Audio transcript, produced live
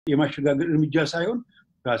የማሸጋገር እርምጃ ሳይሆን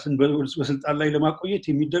ራስን በስልጣን ላይ ለማቆየት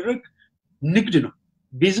የሚደረግ ንግድ ነው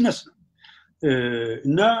ቢዝነስ ነው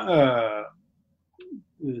እና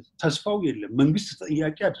ተስፋው የለም መንግስት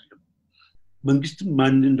ተጠያቂ አይደለም መንግስትም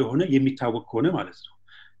ማን እንደሆነ የሚታወቅ ሆነ ማለት ነው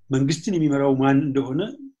መንግስትን የሚመራው ማን እንደሆነ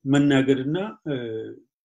መናገርና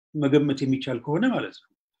መገመት የሚቻል ከሆነ ማለት ነው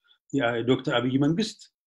ያ ዶክተር አብይ መንግስት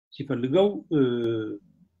ሲፈልገው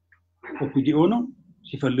ኦፒዲኦ ነው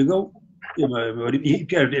ሲፈልገው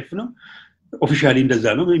ኢፒአርዲኤፍ ነው ኦፊሻሊ እንደዛ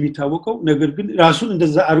ነው የሚታወቀው ነገር ግን ራሱን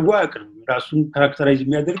እንደዛ አርጎ አያቀርብ ራሱን ካራክተራይዝ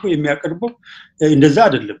የሚያደርገው የሚያቀርበው እንደዛ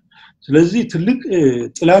አይደለም ስለዚህ ትልቅ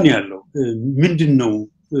ጥላን ያለው ምንድነው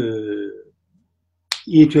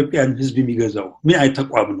የኢትዮጵያን ህዝብ የሚገዛው ምን አይነት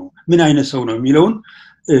ተቋም ነው ምን አይነት ሰው ነው የሚለውን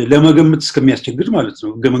ለመገመት እስከሚያስቸግር ማለት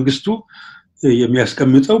ነው ህገ መንግስቱ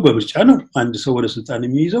የሚያስቀምጠው በምርጫ ነው አንድ ሰው ወደ ስልጣን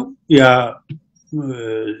የሚይዘው ያ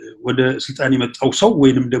ወደ ስልጣን የመጣው ሰው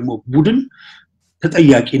ወይንም ደግሞ ቡድን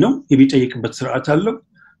ተጠያቂ ነው የሚጠይቅበት ስርዓት አለው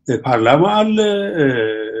ፓርላማ አለ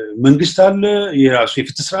መንግስት አለ የራሱ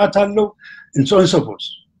የፍትህ ስርዓት አለው እንሶን ሰፖርት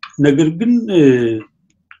ነገር ግን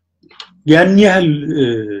ያን ያህል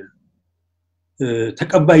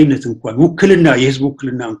ተቀባይነት እንኳን ውክልና የህዝብ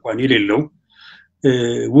ውክልና እንኳን የሌለው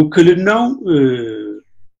ውክልናው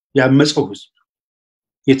ያመፀው ህዝብ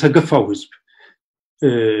የተገፋው ህዝብ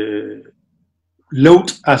ለውጥ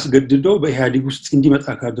አስገድዶ በኢህአዲግ ውስጥ እንዲመጣ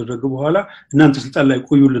ካደረገ በኋላ እናንተ ስልጣን ላይ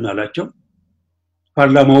ቆዩልን አላቸው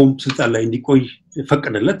ፓርላማው ስልጣን ላይ እንዲቆይ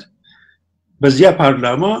ፈቀደለት በዚያ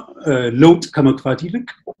ፓርላማ ለውጥ ከመግፋት ይልቅ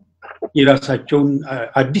የራሳቸውን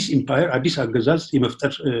አዲስ ኢምፓየር አዲስ አገዛዝ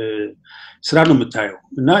የመፍጠር ስራ ነው የምታየው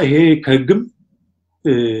እና ይሄ ከህግም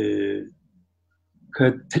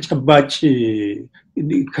ከተጨባጭ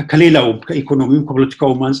ከሌላው ከኢኮኖሚው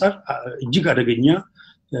ከፖለቲካው አንፃር እጅግ አደገኛ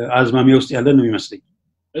አዝማሚያ ውስጥ ያለ ነው የሚመስለኝ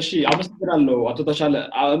እሺ አመሰግናለሁ አቶ ተሻለ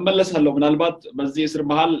እመለሳለሁ ምናልባት በዚህ እስር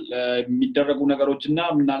መሃል የሚደረጉ ነገሮችና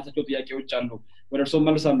ምናልታቸው ጥያቄዎች አሉ ወደርሶ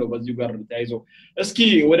መልሳለሁ በዚሁ ጋር ተያይዞ እስኪ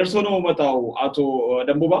ወደርሶ ነው መጣው አቶ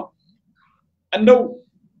ደንቡባ እንደው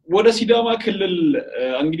ወደ ሲዳማ ክልል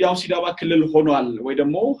እንግዲህ አሁን ሲዳማ ክልል ሆኗል ወይ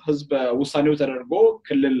ደግሞ ህዝብ ውሳኔው ተደርጎ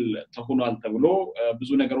ክልል ተሆኗል ተብሎ ብዙ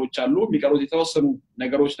ነገሮች አሉ የሚቀሩት የተወሰኑ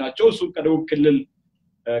ነገሮች ናቸው እሱ ከደቡብ ክልል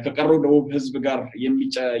ከቀረው ደቡብ ህዝብ ጋር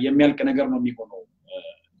የሚያልቅ ነገር ነው የሚሆነው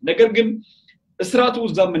ነገር ግን እስራቱ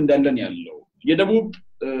እዛም እንዳለን ያለው የደቡብ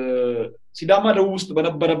ሲዳማ ደቡብ ውስጥ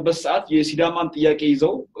በነበረበት ሰዓት የሲዳማን ጥያቄ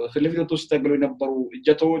ይዘው ፍልፍልቶች ተገለው የነበሩ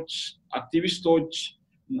እጀቶች አክቲቪስቶች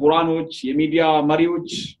ሙራኖች የሚዲያ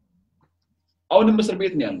መሪዎች አሁንም እስር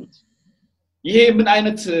ቤት ነው ያሉት ይሄ ምን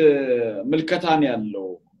አይነት መልከታ ነው ያለው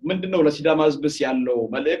ምንድነው ለሲዳማ ህዝብስ ያለው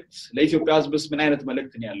መልእክት ለኢትዮጵያ ህዝብስ ምን አይነት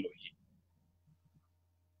መልእክት ነው ያለው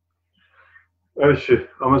እሺ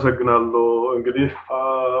አመሰግናለሁ እንግዲህ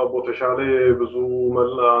ቦተሻሌ ብዙ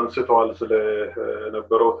አንስተዋል ስለ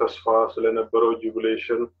ነበረው ተስፋ ስለ ነበረው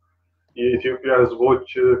ጁቢሌሽን የኢትዮጵያ ህዝቦች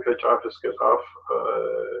ከጫፍ እስከ ጫፍ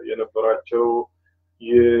የነበራቸው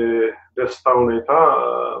የደስታ ሁኔታ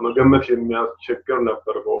መገመት የሚያስቸግር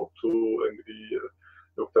ነበር በወቅቱ እንግዲህ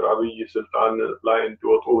ዶክተር አብይ ስልጣን ላይ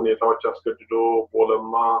እንዲወጡ ሁኔታዎች አስገድዶ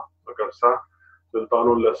ቦለማ መገርሳ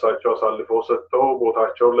ስልጣኑን ለሳቸው አሳልፈው ሰጥተው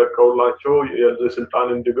ቦታቸውን ለቀውላቸው የስልጣን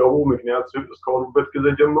እንዲገቡ ምክንያት እስከሆኑበት ጊዜ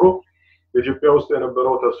ጀምሮ በኢትዮጵያ ውስጥ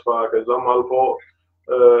የነበረው ተስፋ ከዛም አልፎ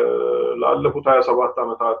ላለፉት 27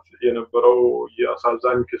 ዓመታት የነበረው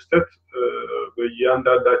የአሳዛኝ ክስተት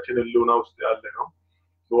በእያንዳንዳችን ህልውና ውስጥ ያለ ነው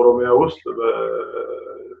በኦሮሚያ ውስጥ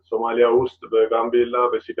በሶማሊያ ውስጥ በጋምቤላ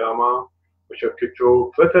በሲዳማ በሸክቾ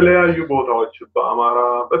በተለያዩ ቦታዎች በአማራ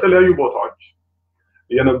በተለያዩ ቦታዎች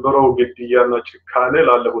የነበረው ግድያና ጭካኔ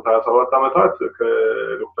ላለፉት 27 ዓመታት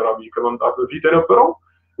ከዶክተር አብይ ከመምጣት በፊት የነበረው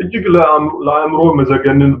እጅግ ለአእምሮ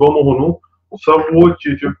መዘገንን በመሆኑ ሰዎች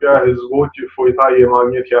የኢትዮጵያ ህዝቦች ፎይታ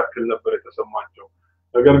የማግኘት ያክል ነበር የተሰማቸው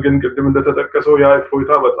ነገር ግን ቅድም እንደተጠቀሰው ያ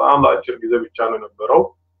ፎይታ በጣም ለአጭር ጊዜ ብቻ ነው የነበረው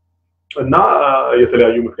እና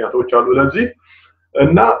የተለያዩ ምክንያቶች አሉ ለዚህ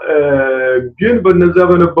እና ግን በነዛ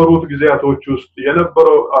በነበሩት ጊዜያቶች ውስጥ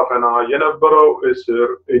የነበረው አፈና የነበረው እስር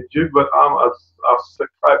እጅግ በጣም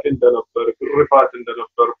አሰቃቂ እንደነበር ግርፋት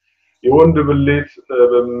እንደነበር የወንድ ብልት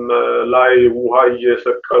ላይ ውሃ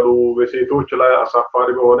እየሰቀሉ በሴቶች ላይ አሳፋሪ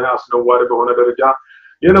በሆነ አስነዋሪ በሆነ ደረጃ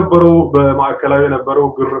የነበረው በማዕከላዊ የነበረው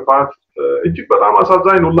ግርፋት እጅግ በጣም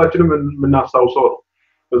አሳዛኝ ሁላችንም የምናስታውሰው ነው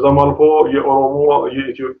በዛም አልፎ የኦሮሞ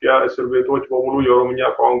የኢትዮጵያ እስር ቤቶች በሙሉ የኦሮምኛ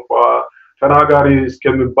ቋንቋ ተናጋሪ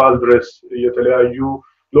እስከሚባል ድረስ የተለያዩ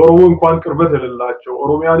ለኦሮሞ እንኳን ቅርበት የሌላቸው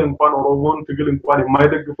ኦሮሚያን እንኳን ኦሮሞን ትግል እንኳን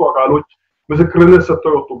የማይደግፉ አካሎች ምስክርነት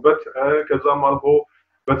ሰጥተው ወጡበት ከዛም አልፎ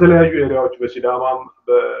በተለያዩ ኤሪያዎች በሲዳማም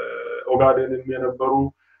በኦጋዴንም የነበሩ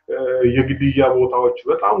የግድያ ቦታዎች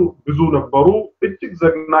በጣም ብዙ ነበሩ እጅግ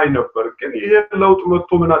ዘግናኝ ነበር ግን ይሄ ለውጥ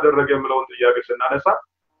መጥቶ ምን አደረገ የሚለውን ጥያቄ ስናነሳ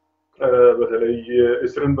በተለይ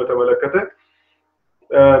እስርን በተመለከተ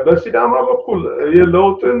በሲዳማ በኩል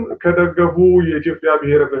የለውጥን ከደገፉ የኢትዮጵያ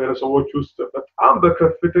ብሔር ብሔረሰቦች ውስጥ በጣም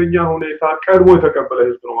በከፍተኛ ሁኔታ ቀድሞ የተቀበለ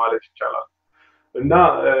ህዝብ ነው ማለት ይቻላል እና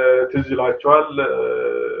ትዝ ይላቸዋል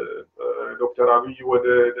ዶክተር አብይ ወደ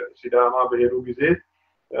ሲዳማ በሄዱ ጊዜ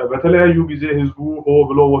በተለያዩ ጊዜ ህዝቡ ሆ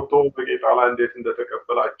ብሎ ወጥቶ በጌጣላ እንዴት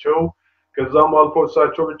እንደተቀበላቸው ከዛም አልፎ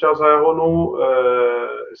እሳቸው ብቻ ሳይሆኑ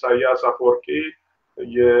ኢሳያስ አፈወርቂ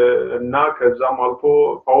እና ከዛም አልፎ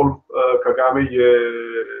ፓውል ከጋሜ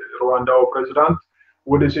የሩዋንዳው ፕሬዝዳንት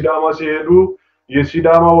ወደ ሲዳማ ሲሄዱ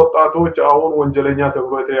የሲዳማ ወጣቶች አሁን ወንጀለኛ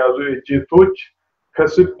ተብሎ የተያዙ እጀቶች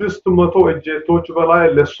ከ600 እጀቶች በላይ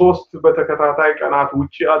ለሶስት በተከታታይ ቀናት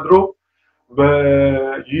ውጪ አድሮ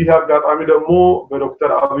በይህ አጋጣሚ ደግሞ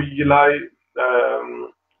በዶክተር አብይ ላይ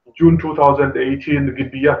ጁን 2018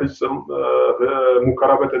 ግድያ ፍጽም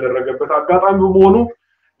ሙከራ በተደረገበት አጋጣሚ በመሆኑ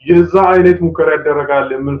የዛ አይነት ሙከራ ያደረጋል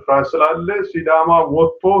ምን ፍራስ ስላለ ሲዳማ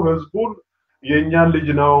ወጥቶ ህዝቡን የኛን ልጅ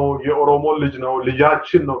ነው የኦሮሞ ልጅ ነው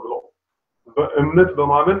ልጃችን ነው ብሎ በእምነት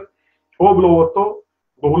በማመን ብሎ ወጥቶ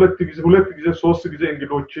በሁለት ጊዜ ሶስት ጊዜ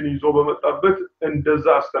እንግዶችን ይዞ በመጣበት እንደዛ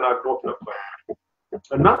አስተናግዶት ነበር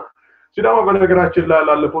እና ሲዳማ በነገራችን ላይ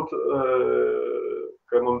ላለፉት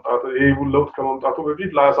ከመምጣቱ ይሄ ለውጥ ከመምጣቱ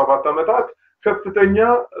በፊት ለ27 አመታት ከፍተኛ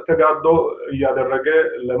ተጋድሎ ያደረገ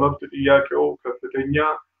ለመብት ጥያቄው ከፍተኛ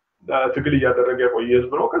ትግል ያደረገ ቆየ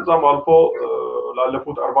ህዝብ ነው ከዛም አልፎ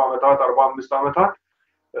ላለፉት 40 አመታት 45 አመታት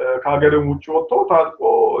ከሀገርም ውጭ ወጥቶ ታጥቆ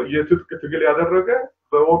የትጥቅ ትግል ያደረገ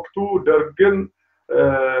በወቅቱ ደርግን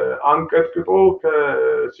አንቀጥቅጦ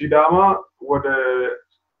ከሲዳማ ወደ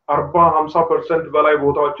 40-50% በላይ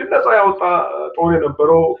ቦታዎችን ነፃ ያወጣ ጦር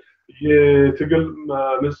የነበረው የትግል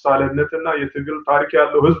ምሳሌነትና የትግል ታሪክ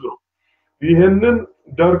ያለው ህዝብ ነው ይሄንን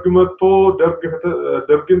ደርግ መጥቶ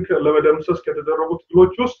ደርግን ለመደምሰስ ከተደረጉት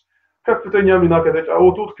ትግሎች ውስጥ ከፍተኛ ሚና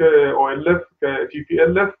ከተጫወቱት ከኦኤልኤፍ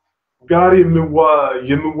ከቲፒኤልኤፍ ጋር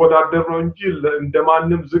የሚወዳደር ነው እንጂ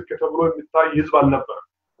እንደማንም ዝቅ ተብሎ የሚታይ ህዝብ አልነበረም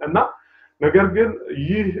እና ነገር ግን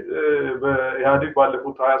ይህ በኢህአዴግ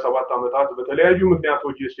ባለፉት 27 አመታት በተለያዩ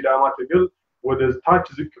ምክንያቶች የሲዳማ ትግል ወደ ታች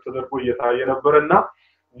ዝቅ ተደርጎ እየታየ ነበርና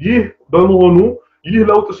ይህ በመሆኑ ይህ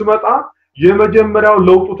ለውጥ ሲመጣ የመጀመሪያው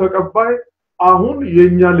ለውጡ ተቀባይ አሁን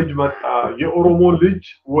የኛ ልጅ መጣ የኦሮሞ ልጅ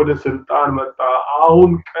ወደ ስልጣን መጣ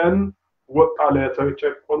አሁን ቀን ወጣ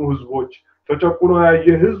ለተጨቆኑ ህዝቦች ተጨቆኑ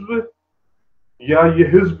ያየ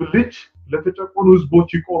ህዝብ ልጅ ለተጨቆኑ ህዝቦች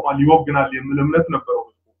ይቆማል ይወግናል የሚል እምነት ነበረው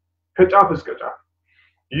ከጫፍ እስከ ጫፍ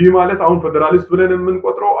ይህ ማለት አሁን ፌደራሊስት ብለን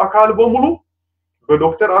የምንቆጥረው አካል በሙሉ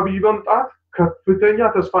በዶክተር አብይ መምጣት ከፍተኛ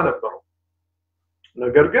ተስፋ ነበረው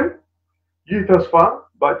ነገር ግን ይህ ተስፋ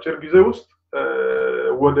በአጭር ጊዜ ውስጥ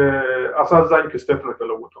ወደ አሳዛኝ ክስተት ነው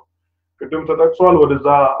ተለወጠው ቅድም ተጠቅሷል ወደዛ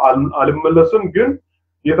አልመለስም ግን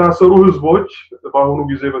የታሰሩ ህዝቦች በአሁኑ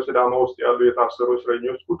ጊዜ በሲዳማ ውስጥ ያሉ የታሰሩ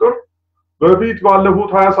እስረኞች ቁጥር በፊት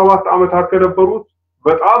ባለፉት 27 አመታት ከነበሩት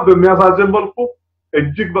በጣም በሚያሳዝን መልኩ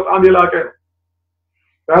እጅግ በጣም የላቀ ነው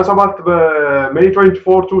 27 በሜይ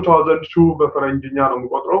 24 2002 በፈረንጅኛ ነው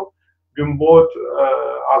የሚቆጥረው ግንቦት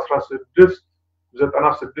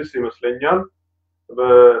 1696 ይመስለኛል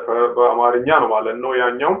በአማርኛ ነው ማለት ነው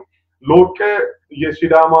ያኛው ሎቄ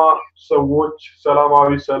የሲዳማ ሰዎች ሰላማዊ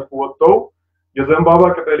ሰልፍ ወጥተው የዘንባባ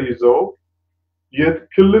ቅጠል ይዘው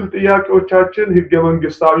የክልል ጥያቄዎቻችን ህገ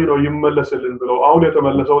መንግስታዊ ነው ይመለስልን ብለው አሁን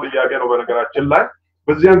የተመለሰው ጥያቄ ነው በነገራችን ላይ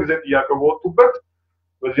በዚያን ጊዜ ጥያቄው ወጡበት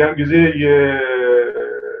በዚያን ጊዜ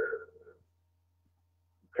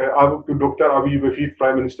ዶክተር አብይ በፊት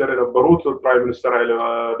ፕራይም ሚኒስተር የነበሩት ፕራይም ሚኒስተር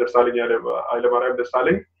ኃይለማርያም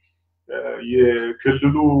ደሳለኝ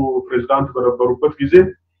የክልሉ ፕሬዝዳንት በነበሩበት ጊዜ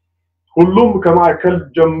ሁሉም ከማዕከል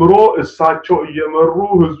ጀምሮ እሳቸው እየመሩ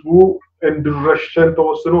ህዝቡ እንድረሸን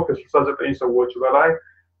ተወስኖ ከ69 ሰዎች በላይ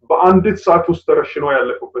በአንዲት ሰዓት ውስጥ ተረሽኖ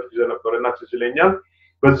ያለፉበት ጊዜ ነበርና ትዝለኛል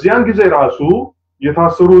በዚያን ጊዜ ራሱ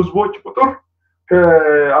የታሰሩ ህዝቦች ቁጥር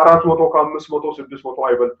ከ400 ከ500 600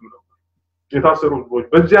 አይበልጥም ነበር የታሰሩ ህዝቦች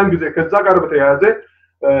በዚያን ጊዜ ከዛ ጋር በተያያዘ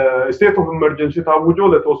ስቴት ኦፍ ኢመርጀንሲ ታውጆ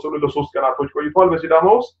ለተወሰኑ ለሶስት ቀናቶች ቆይቷል በሲዳማ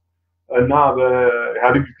ውስጥ እና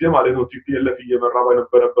በኢህአዴግ ጊዜ ማለት ነው ቲፒኤልኤፍ እየመራ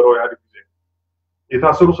በነበረው ኢህአዴግ ጊዜ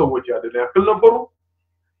የታሰሩ ሰዎች ያክል ነበሩ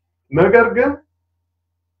ነገር ግን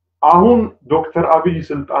አሁን ዶክተር አብይ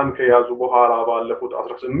ስልጣን ከያዙ በኋላ ባለፉት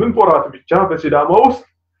 18 ወራት ብቻ በሲዳማ ውስጥ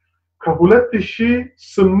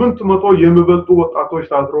ከ2800 የሚበልጡ ወጣቶች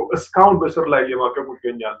ታስረው እስካሁን በስር ላይ የማቀቁ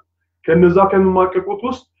ይገኛሉ ከነዛ ከመማቀቁት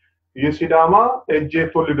ውስጥ የሲዳማ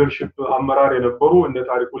ኤጄቶ ሊደርሺፕ አመራር የነበሩ እነ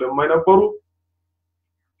ታሪኩ ለማይ ነበሩ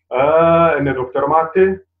እነ ዶክተር ማቴ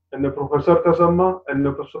እነ ፕሮፌሰር ተሰማ እነ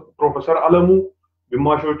ፕሮፌሰር አለሙ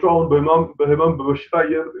ግማሾቹ አሁን በህመም በበሽታ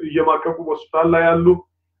እየማቀቁ ሆስፒታል ላይ ያሉ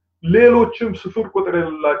ሌሎችም ስፍር ቁጥር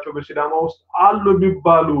የሌላቸው በሲዳማ ውስጥ አሉ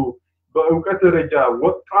የሚባሉ በእውቀት ደረጃ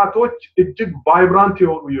ወጣቶች እጅግ ቫይብራንት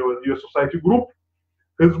የሆኑ የሶሳይቲ ግሩፕ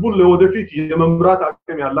ህዝቡን ለወደፊት የመምራት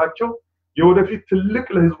አቅም ያላቸው የወደፊት ትልቅ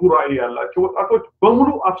ለህዝቡ ራዕይ ያላቸው ወጣቶች በሙሉ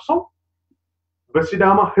አፍሰው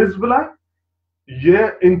በሲዳማ ህዝብ ላይ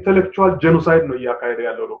የኢንተሌክቹዋል ጄኖሳይድ ነው ያካሄደ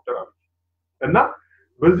ያለው ዶክተር አብይ እና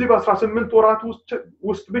በዚህ በ18 ወራት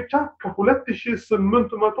ውስጥ ብቻ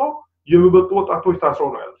ከ2800 የሚበልጡ ወጣቶች ታስረው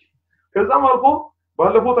ነው ያሉት ከዛም አልፎ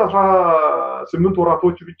ባለፉት 18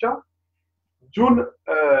 ወራቶች ብቻ ጁን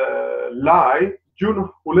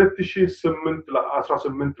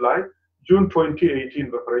 2018 ላይ ጁን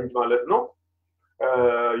 2018 በፈረንጅ ማለት ነው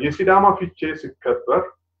የሲዳማ ፊቼ ሲከበር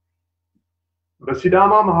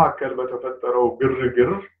በሲዳማ መካከል በተፈጠረው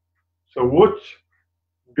ግርግር ሰዎች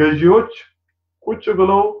ገዢዎች ቁጭ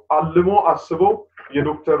ብለው አልሞ አስበው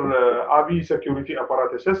የዶክተር አብይ ሴኩሪቲ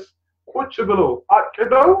አፓራተስ ቁጭ ብለው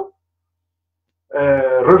አቅደው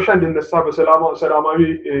ረብሻ እንድነሳ በሰላማዊ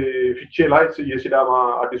ፊቼ ላይ የሲዳማ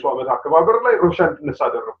አዲሱ ዓመት አከባበር ላይ ረብሻ እንድነሳ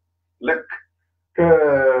አደረጉ ልክ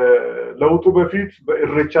ከለውጡ በፊት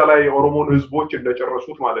በእርቻ ላይ ኦሮሞን ህዝቦች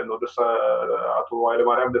እንደጨረሱት ማለት ነው አቶ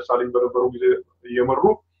ኃይለማርያም ደሳለኝ በነበሩ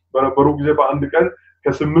ጊዜ በአንድ ቀን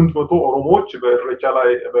ከ800 ኦሮሞዎች በእርቻ ላይ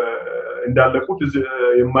እንዳለቁት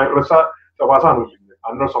የማይረሳ ጠባሳ ነው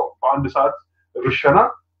አንረሳው በአንድ ሰዓት ርሸና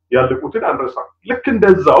ያለቁትን አንረሳ ልክ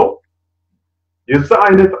እንደዛው የዛ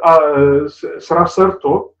አይነት ስራ ሰርቶ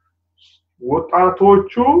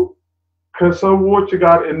ወጣቶቹ ከሰዎች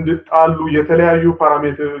ጋር እንድጣሉ የተለያዩ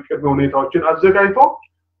ፓራሜትር ቅድመ ሁኔታዎችን አዘጋጅቶ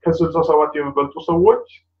ከ67 የሚበልጡ ሰዎች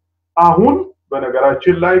አሁን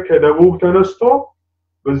በነገራችን ላይ ከደቡብ ተነስቶ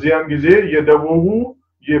በዚያን ጊዜ የደቡቡ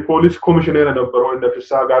የፖሊስ ኮሚሽነር የነበረው እንደ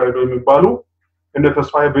ፍሳ ጋር ነው የሚባሉ እንደ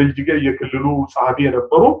ተስፋዬ በልጅጌ የክልሉ ጻፊ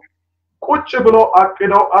የነበሩ ቁጭ ብሎ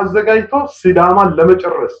አቅደው አዘጋጅቶ ሲዳማን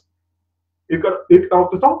ለመጨረስ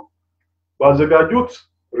ይቀጣውጥተው ባዘጋጁት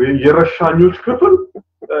የረሻኞች ክፍል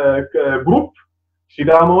ግሩፕ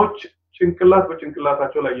ሲዳማዎች ጭንቅላት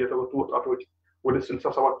በጭንቅላታቸው ላይ የተመቱ ወጣቶች ወደ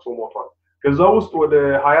 67 ሰው ሞቷል ከዛው ውስጥ ወደ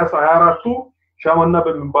 24ቱ ሻማና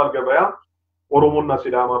በሚባል ገበያ ኦሮሞና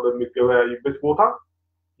ሲዳማ በሚገበያይበት ቦታ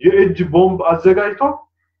የእጅ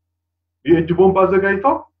ቦምብ አዘጋጅቶ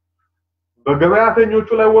በገበያተኞቹ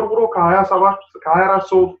ላይ ወርውሮ ከ24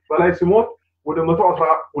 ሰው በላይ ሲሞት ወደ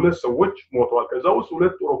 112 ሰዎች ሞተዋል ከዛው ውስጥ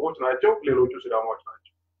ሁለት ኦሮሞዎች ናቸው ሌሎቹ ሲዳማዎች ናቸው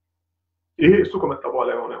ይሄ እሱ ከመጣ በኋላ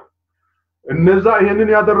የሆነ እነዛ ይሄንን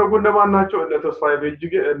ያደረጉ እንደማን ናቸው እነ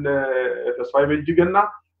ተስፋዬ በልጅጌና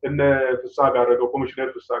እነ ፍሳ ጋረደው ኮሚሽነር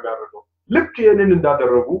ፍሳ ጋረደው ልክ ይሄንን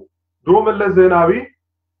እንዳደረጉ ድሮ መለስ ዜናዊ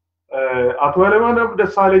አቶ ኃይለማርያም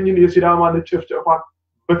ደሳለኝን የሲዳማን ጭፍጨፋ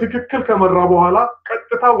በትክክል ከመራ በኋላ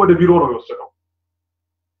ቀጥታ ወደ ቢሮ ነው የወሰደው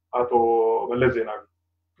አቶ መለስ ዜናዊ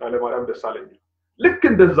ኃይለማርያም ደሳለኝ ልክ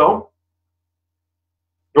እንደዛው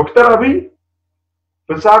ዶክተር አብይ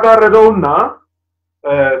ፍሳ ጋረደውና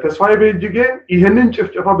ተስፋዬ በልጅጌ ይሄንን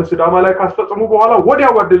ጭፍጨፋ በሲዳማ ላይ ካስፈጸሙ በኋላ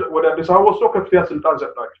ወዲያው ወደ አዲስ አበባ ወስዶ ከፍተኛ ስልጣን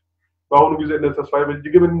ሰጣቸው በአሁኑ ጊዜ እነ ተስፋዬ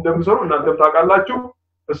በልጅጌ ምን እንደሚሰሩ እናንተም ታውቃላችሁ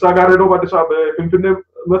ፍሳ ጋረደው በአዲስ አበባ በክንፍኔ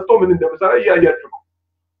መጥቶ ምን እንደሚሰራ እያያችሁ ነው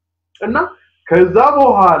እና ከዛ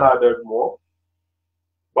በኋላ ደግሞ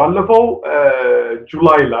ባለፈው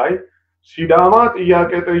ጁላይ ላይ ሲዳማ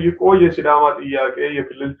ጥያቄ ጠይቆ የሲዳማ ጥያቄ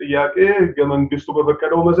የክልል ጥያቄ ህገ መንግስቱ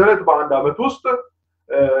በፈቀደው መሰረት በአንድ አመት ውስጥ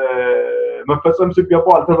መፈጸም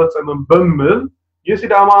ሲገባው አልተፈጸመም በሚል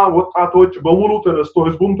የሲዳማ ወጣቶች በሙሉ ተነስቶ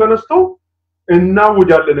ህዝቡም ተነስቶ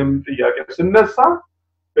እናውጃለንም ጥያቄ ሲነሳ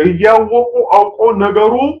እያወቁ አውቆ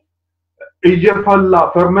ነገሩ እየፈላ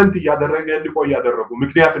ፈርመንት እያደረገ እንዲቆይ ያደረጉ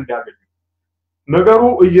ምክንያት እንዲያገኙ ነገሩ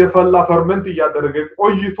እየፈላ ፈርመንት እያደረገ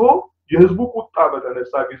ቆይቶ የህዝቡ ቁጣ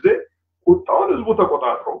በተነሳ ጊዜ ቁጣውን ህዝቡ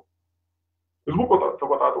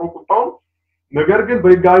ተቆጣጥሮ ቁጣውን ነገር ግን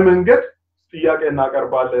በህጋዊ መንገድ ጥያቄ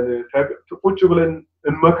እናቀርባለን ቁጭ ብለን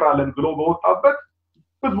እንመክራለን ብሎ በወጣበት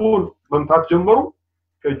ህዝቡን መምታት ጀመሩ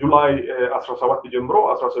ከጁላይ 17 ጀምሮ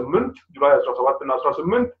 18 ጁላይ 17 እና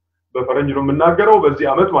 18 በፈረንጅ ነው የምናገረው በዚህ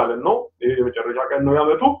አመት ማለት ነው ይሄ የመጨረሻ ቀን ነው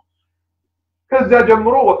ያመቱ ከዚያ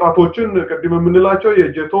ጀምሮ ወጣቶችን ቀድመ የምንላቸው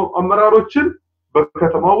የጀቶ አመራሮችን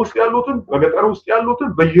በከተማ ውስጥ ያሉትን በገጠር ውስጥ ያሉትን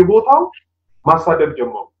በየቦታው ማሳደድ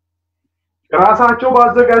ጀመሩ ራሳቸው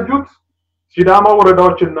ባዘጋጁት ሲዳማ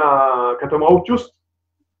ወረዳዎችና ከተማዎች ውስጥ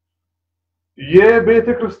የቤተ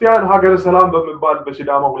ክርስቲያን ሀገረ ሰላም በመባል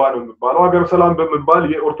በሲዳማ ሁላ ነው የሚባለው ሀገረ ሰላም በመባል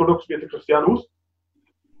የኦርቶዶክስ ቤተ ክርስቲያን ውስጥ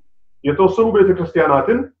የተወሰኑ ቤተ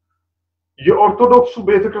ክርስቲያናትን የኦርቶዶክስ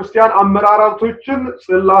ቤተ ክርስቲያን አመራራቶችን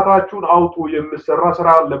ጽላታችሁን አውጡ የሚሰራ ስራ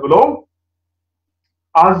አለ ብለው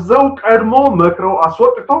አዘው ቀድሞ መክረው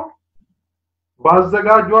አስወጥተው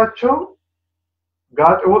ባዘጋጇቸው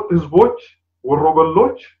ጋጠወጥ ህዝቦች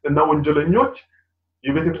ወሮበሎች እና ወንጀለኞች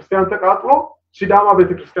የቤተክርስቲያን ተቃጥሎ ሲዳማ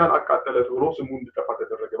ቤተክርስቲያን አቃጠለ ተብሎ ስሙ እንዲጠፋ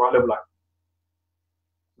ተደረገ በዓለም ላይ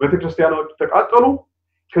ቤተክርስቲያኖች ተቃጠሉ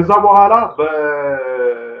ከዛ በኋላ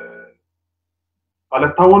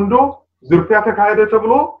በአለታ ወንዶ ዝርፊያ ተካሄደ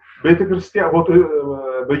ተብሎ ቤተክርስቲያን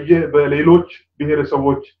በሌሎች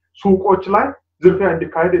ብሔረሰቦች ሱቆች ላይ ዝርፊያ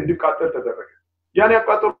እንዲካሄድ እንዲቃጠል ተደረገ ያን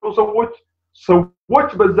ያቃጠሉ ሰዎች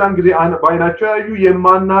በዛን ጊዜ ባይናቸው ያዩ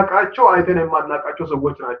የማናቃቸው አይተን የማናቃቸው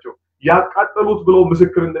ሰዎች ናቸው ያቃጠሉት ብሎ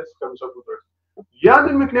ምስክርነት እስከሚሰጡ ድረስ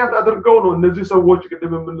ያንን ምክንያት አድርገው ነው እነዚህ ሰዎች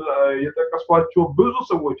ቅድም የጠቀስኳቸው ብዙ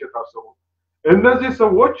ሰዎች የታሰሩ እነዚህ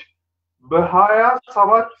ሰዎች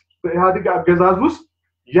በ27 በኢህአዴግ አገዛዝ ውስጥ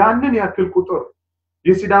ያንን ያክል ቁጥር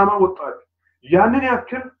የሲዳማ ወጣት ያንን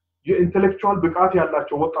ያክል የኢንተሌክቹዋል ብቃት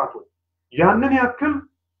ያላቸው ወጣቶች ያንን ያክል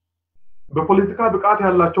በፖለቲካ ብቃት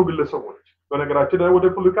ያላቸው ግለሰቦች በነገራችን ላይ ወደ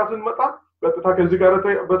ፖለቲካ ስንመጣ በጥታ ከዚህ ጋር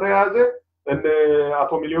በተያያዘ እነ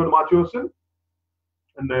አቶ ሚሊዮን ማቴዎስን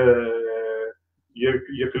እነ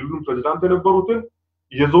የክልሉ ፕሬዝዳንት የነበሩትን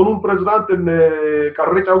የዞኑን ፕሬዝዳንት እነ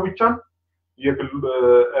ቀረጫው ብቻን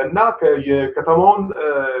እና የከተማውን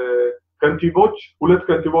ከንቲቦች ሁለት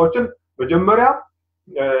ከንቲቦችን መጀመሪያ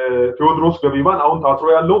ቴዎድሮስ ገቢባን አሁን ታስሮ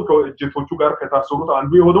ያለው ከእጅቶቹ ጋር ከታሰሩት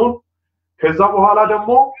አንዱ የሆነው ከዛ በኋላ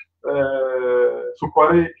ደግሞ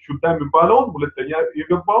ሱኳሬ ሹዳ የሚባለው ሁለተኛ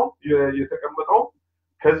የገባው የተቀመጠው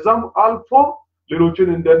ከዛም አልፎ ሌሎችን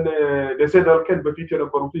እንደነ ደሴዳልከን በፊት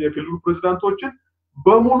የነበሩት የክልሉ ፕሬዝዳንቶችን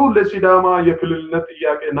በሙሉ ለሲዳማ የክልልነት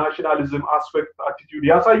ጥያቄ ናሽናሊዝም አስፔክት አቲቲዩድ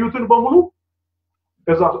ያሳዩትን በሙሉ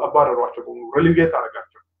ከዛ አባረሯቸው በሙሉ ሬሊጌት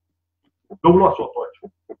አረጋቸው በሙሉ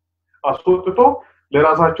አስወጥቶ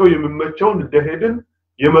ለራሳቸው የሚመቸውን ደሄድን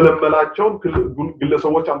የመለመላቸውን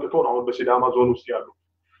ግለሰቦች አምጥቶ ነው አሁን በሲዳማ ዞን ውስጥ ያሉ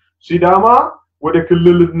ሲዳማ ወደ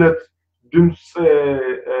ክልልነት ድምጽ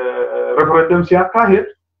ሬፈረንደም ሲያካሄድ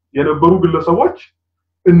የነበሩ ግለሰቦች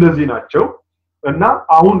እነዚህ ናቸው እና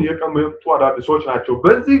አሁን የቀመጡ አዳዲሶች ናቸው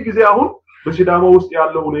በዚህ ጊዜ አሁን በሲዳማ ውስጥ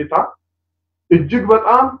ያለው ሁኔታ እጅግ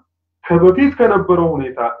በጣም ከበፊት ከነበረው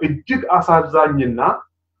ሁኔታ እጅግ አሳዛኝና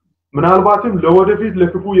ምናልባትም ለወደፊት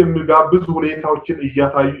ለክፉ የሚጋብዝ ሁኔታዎችን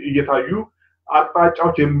እየታዩ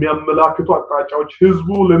አቅጣጫዎች የሚያመላክቱ አቅጣጫዎች ህዝቡ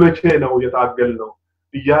ለመቼ ነው የታገል ነው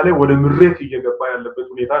እያለ ወደ ምሬት እየገባ ያለበት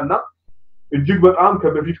ሁኔታና እጅግ በጣም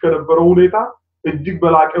ከበፊት ከነበረው ሁኔታ እጅግ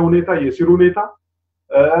በላቀ ሁኔታ የሲሩ ሁኔታ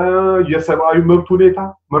የሰብአዊ መብት ሁኔታ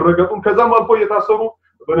መረጋጋቱን ከዛም አልፎ የታሰሩ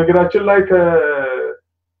በነገራችን ላይ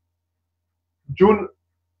ከጁን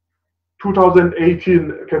 2018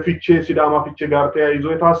 ከፊቼ ሲዳማ ፊቼ ጋር ተያይዞ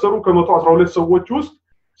የታሰሩ ከ112 ሰዎች ውስጥ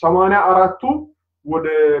 84ቱ ወደ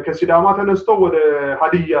ከሲዳማ ተነስተው ወደ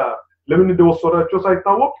ሀዲያ ለምን እንደወሰዳቸው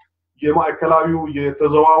ሳይታወቅ የማዕከላዊው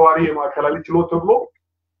የተዘዋዋሪ የማዕከላዊ ችሎት ተብሎ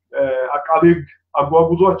አቃቤ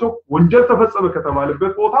አጓጉዟቸው ወንጀል ተፈጸመ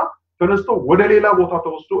ከተባለበት ቦታ ተነስተው ወደ ሌላ ቦታ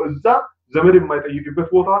ተወስዶ እዛ ዘመድ የማይጠይቅበት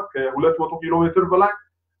ቦታ ከ200 ኪሎ ሜትር በላይ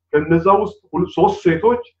ከነዛ ውስጥ 3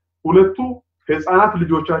 ሴቶች ሁለቱ ከህፃናት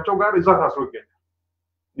ልጆቻቸው ጋር እዛ ታስረው ይገኛል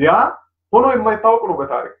ያ ሆኖ የማይታወቅ ነው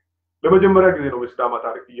በታሪክ ለመጀመሪያ ጊዜ ነው በሲዳማ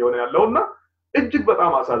ታሪክ እየሆነ ያለውና እጅግ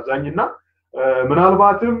በጣም አሳዛኝና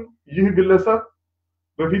ምናልባትም ይህ ግለሰብ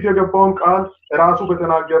በፊት የገባውን ቃል ራሱ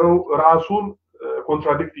በተናገረው ራሱን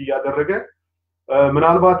ኮንትራዲክት እያደረገ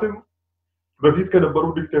ምናልባትም በፊት ከነበሩ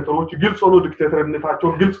ዲክቴተሮች ግልጽ ሆኖ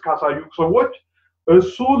ዲክቴተርነታቸውን ግልጽ ካሳዩ ሰዎች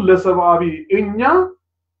እሱ ለሰብአዊ እኛ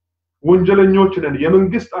ወንጀለኞች ነን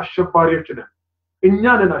የመንግስት አሸባሪዎች ነን እኛ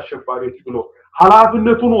ነን አሸባሪዎች ብሎ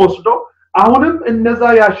ሐላፊነቱን ወስዶ አሁንም እነዛ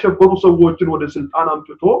ያሸበሩ ሰዎችን ወደ ስልጣን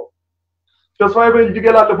አምጥቶ ተስፋዬ በልጅጌ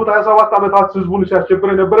ላለፉት 27 ዓመታት ህዝቡን ሲያሸብር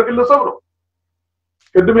የነበረ ግለሰብ ነው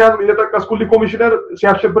ቅድም የተጠቀስኩልኝ ኮሚሽነር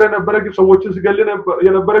ሲያሸብር የነበረ ሰዎችን ሲገል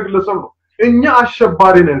የነበረ ግለሰብ ነው እኛ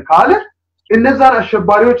አሸባሪ ነን ካለ እነዛን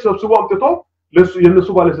አሸባሪዎች ሰብስቦ አምጥቶ የነሱ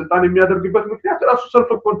ባለስልጣን የሚያደርግበት ምክንያት ራሱ ሰልፍ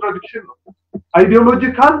ኮንትራዲክሽን ነው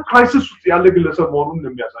አይዲዮሎጂካል ክራይሲስ ውስጥ ያለ ግለሰብ መሆኑን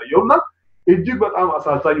የሚያሳየውና እጅግ በጣም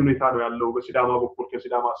አሳዛኝ ሁኔታ ነው ያለው በሲዳማ በኩል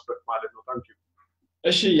ከሲዳማ አስፔክት ማለት ነው ታንኪዩ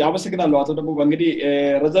እሺ አመሰግናለሁ አቶ ደግሞ እንግዲህ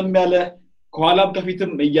ረዘም ያለ ከኋላም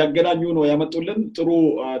ከፊትም እያገናኙ ነው ያመጡልን ጥሩ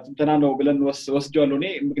ትንተና ነው ብለን ወስጃለሁ እኔ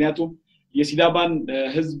ምክንያቱም የሲዳማን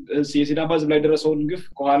ህዝብ ላይ ደረሰውን ግፍ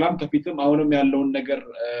ከኋላም ከፊትም አሁንም ያለውን ነገር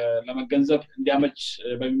ለመገንዘብ እንዲያመች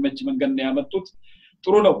በሚመች መንገድ ነው ያመጡት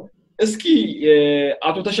ጥሩ ነው እስኪ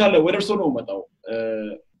አቶ ተሻለ ወደርሶ ነው መጣው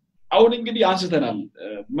አሁን እንግዲህ አንስተናል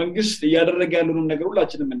መንግስት እያደረገ ያለውን ነገር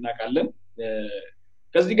ሁላችንም እናውቃለን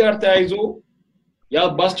ከዚህ ጋር ተያይዞ ያ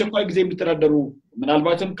ባስቸኳይ ጊዜ የሚተዳደሩ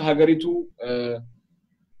ምናልባትም ከሀገሪቱ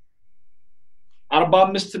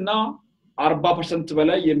 45 እና 40%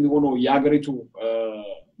 በላይ የሚሆነው የሀገሪቱ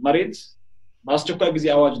መሬት በአስቸኳይ ጊዜ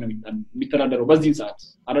አዋጅ ነው የሚተዳደረው በዚህ ሰዓት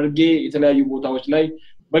አድርጌ የተለያዩ ቦታዎች ላይ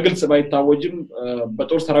በግልጽ ባይታወጅም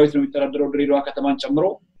በጦር ሰራዊት ነው የሚተዳደረው ድሬዳዋ ከተማን ጨምሮ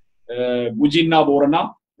ጉጂና ቦረና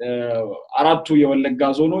አራቱ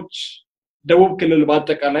የወለጋ ዞኖች ደቡብ ክልል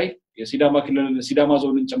በአጠቃላይ የሲዳማ ክልል ሲዳማ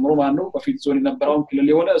ዞንን ጨምሮ ማለት ነው በፊት ዞን የነበረው ክልል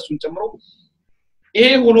የሆነ እሱን ጨምሮ ይሄ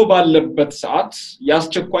ሆኖ ባለበት ሰዓት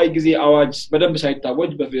ያስቸኳይ ጊዜ አዋጅ በደንብ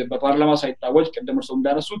ሳይታወጅ በፓርላማ ሳይታወጅ ቀደም እርሶ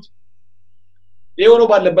እንዳነሱት ይሄ ሆኖ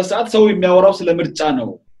ባለበት ሰዓት ሰው የሚያወራው ስለ ምርጫ ነው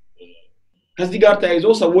ከዚህ ጋር ተያይዞ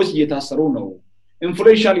ሰዎች እየታሰሩ ነው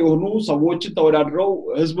ኢንፍሉዌንሻል የሆኑ ሰዎችን ተወዳድረው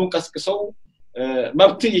ህዝቡን ቀስቅሰው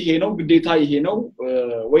መብት ይሄ ነው ግዴታ ይሄ ነው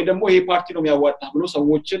ወይ ደግሞ ይሄ ፓርቲ ነው የሚያዋጣ ብሎ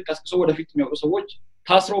ሰዎችን ቀስቅሰው ወደፊት የሚያወጡ ሰዎች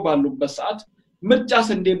ታስረው ባሉበት ሰዓት ምርጫስ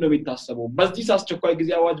እንዴት ነው የሚታሰበው በዚህ አስቸኳይ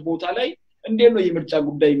ጊዜ አዋጅ ቦታ ላይ እንዴት ነው የምርጫ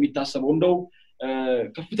ጉዳይ የሚታሰበው እንደው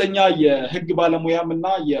ከፍተኛ የህግ ባለሙያምና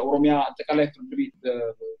የኦሮሚያ አጠቃላይ ፍርድ ቤት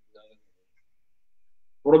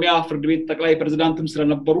ኦሮሚያ ፍርድ ቤት ጠቅላይ ፕሬዝዳንትም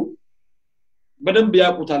ስለነበሩ በደንብ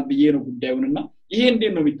ያውቁታል ብዬ ነው ጉዳዩንና ይሄ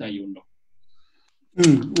እንዴት ነው የሚታየው ነው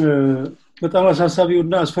በጣም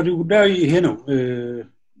አሳሳቢውና አስፈሪው ጉዳይ ይሄ ነው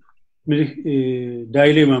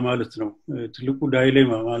ዳይሌማ ማለት ነው ትልቁ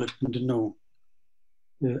ዳይሌማ ማለት ምንድነው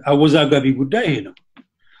አወዛጋቢ ጉዳይ ይሄ ነው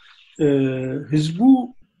ህዝቡ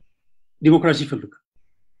ዲሞክራሲ ይፈልጋል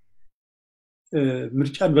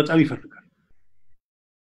ምርጫን በጣም ይፈልጋል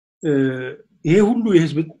ይሄ ሁሉ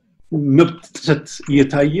የህዝብ መብት ጥሰት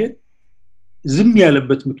እየታየ ዝም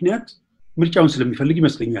ያለበት ምክንያት ምርጫውን ስለሚፈልግ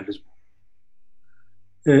ይመስለኛል ህዝቡ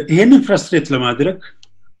ይሄንን ፍራስትሬት ለማድረግ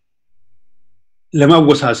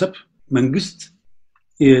ለማወሳሰብ መንግስት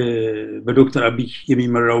በዶክተር አብይ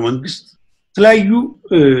የሚመራው መንግስት ተለያዩ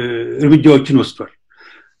እርምጃዎችን ወስዷል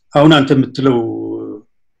አሁን አንተ የምትለው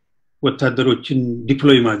ወታደሮችን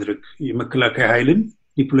ዲፕሎይ ማድረግ የመከላከያ ኃይልን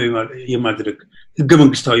ዲፕሎይ የማድረግ ህገ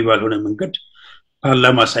መንግስታዊ ባልሆነ መንገድ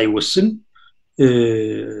ፓርላማ ሳይወስን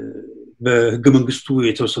በህገ መንግስቱ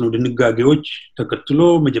የተወሰኑ ድንጋጌዎች ተከትሎ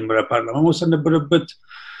መጀመሪያ ፓርላማ መወሰን ነበረበት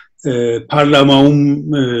ፓርላማውም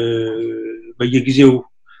በየጊዜው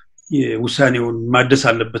ውሳኔውን ማደስ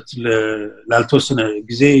አለበት ላልተወሰነ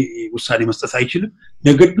ጊዜ ውሳኔ መስጠት አይችልም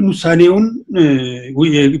ነገር ግን ውሳኔውን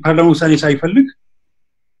የፓርላማው ውሳኔ ሳይፈልግ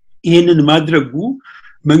ይሄንን ማድረጉ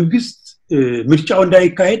መንግስት ምርጫው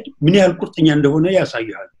እንዳይካሄድ ምን ያህል ቁርጠኛ እንደሆነ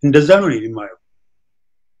ያሳያል እንደዛ ነው የሚማየው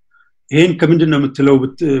ይሄን ከምንድነው የምትለው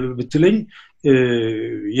ብትለኝ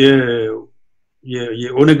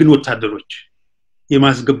የኦነግን ወታደሮች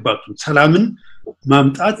የማስገባቱን ሰላምን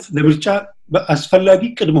ማምጣት ለምርጫ አስፈላጊ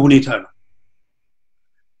ቅድመ ሁኔታ ነው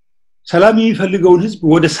ሰላም የሚፈልገውን ህዝብ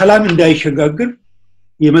ወደ ሰላም እንዳይሸጋገር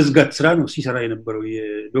የመዝጋት ስራ ነው ሲሰራ የነበረው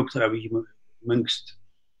የዶክተር አብይ መንግስት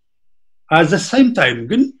at the same time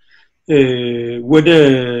ግን ወደ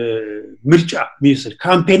ምርጫ ሚኒስትር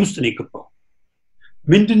ካምፔን ውስጥ ነው የገባው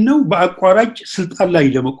ምንድነው በአቋራጭ ስልጣን ላይ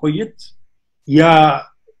ለመቆየት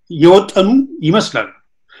የወጠኑ ይመስላል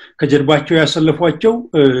ከጀርባቸው ያሰለፏቸው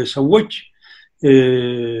ሰዎች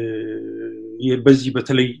በዚህ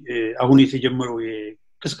በተለይ አሁን የተጀመረው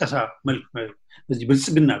የቅስቀሳ መልክ በዚህ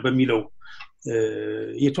ብልጽግና በሚለው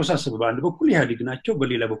የተወሳሰበ በአንድ በኩል ኢህአዲግ ናቸው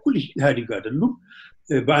በሌላ በኩል ኢህአዲግ አይደሉም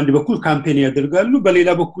በአንድ በኩል ካምፔን ያደርጋሉ በሌላ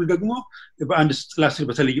በኩል ደግሞ በአንድ ጥላ ስር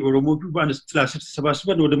በተለይ ኦሮሞቹ በአንድ ጥላ ስር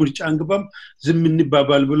ተሰባስበን ወደ ምርጫ አንገባም ዝም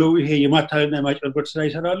እንባባል ብለው ይሄ የማታለልና የማጭበርበር ስራ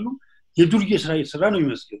ይሰራሉ የዱርዬ ስራ ይሰራ ነው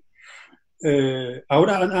የሚመስለው አሁን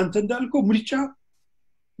አንተ እንዳልከው ምርጫ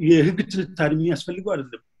የህግ ትንታኔ የሚያስፈልገው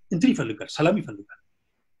አይደለም እንትን ይፈልጋል ሰላም ይፈልጋል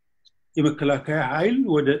የመከላከያ ኃይል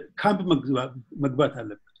ወደ ካምፕ መግባት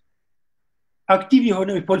አለበት አክቲቭ የሆነ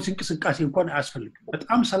የፖሊስ እንቅስቃሴ እንኳን አያስፈልግም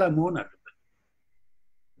በጣም ሰላም መሆን አለበት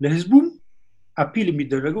ለህዝቡም አፒል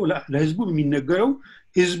የሚደረገው ለህዝቡም የሚነገረው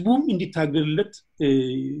ህዝቡም እንዲታገልለት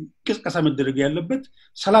ቅስቀሳ መደረግ ያለበት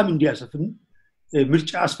ሰላም እንዲያሰፍን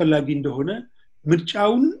ምርጫ አስፈላጊ እንደሆነ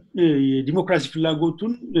ምርጫውን የዲሞክራሲ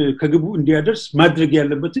ፍላጎቱን ከግቡ እንዲያደርስ ማድረግ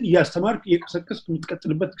ያለበትን ያስተማርክ የቀሰቀስክ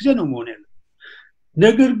የምትቀጥልበት ጊዜ ነው መሆን ያለው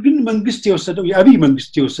ነገር ግን መንግስት የወሰደው የአብይ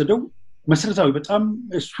መንግስት የወሰደው መሰረታዊ በጣም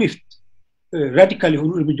ስዊፍት ራዲካል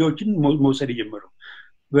የሆኑ እርምጃዎችን መውሰድ የጀመረው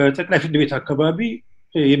በጠቅላይ ፍርድ ቤት አካባቢ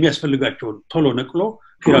የሚያስፈልጋቸውን ቶሎ ነቅሎ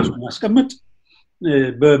ራሱን ማስቀመጥ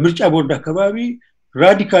በምርጫ ቦርድ አካባቢ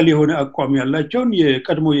ራዲካል የሆነ አቋም ያላቸውን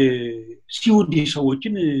የቀድሞ የሲዩዲ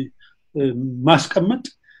ሰዎችን ማስቀመጥ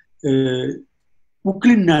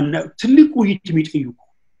ውክልናና ትልቅ ውይይት የሚጠይቁ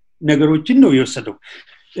ነገሮችን ነው የወሰደው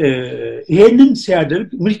ይሄንን ሲያደርግ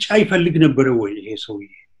ምርጫ ይፈልግ ነበር ወይ ይሄ ሰውዬ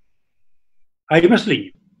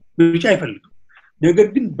አይመስለኝም ምርጫ ይፈልግ ነገር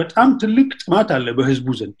ግን በጣም ትልቅ ጥማት አለ በህዝቡ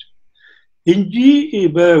ዘንድ እንጂ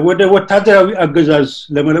ወደ ወታደራዊ አገዛዝ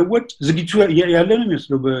ለመለወጥ ዝግጁ ያለ ነው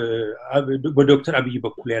የሚመስለው በዶክተር አብይ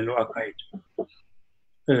በኩል ያለው አካሄድ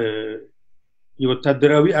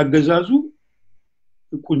የወታደራዊ አገዛዙ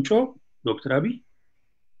ቁንጮ ዶክተር አብይ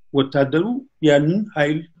ወታደሩ ያንን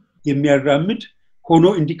ኃይል የሚያራምድ ሆኖ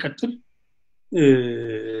እንዲቀጥል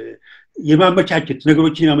የማመቻቸት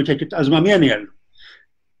ነገሮችን የማመቻቸት አዝማሚያ ነው ያለው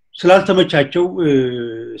ስላልተመቻቸው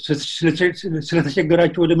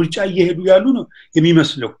ስለተቸገራቸው ወደ ምርጫ እየሄዱ ያሉ ነው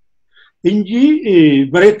የሚመስለው እንጂ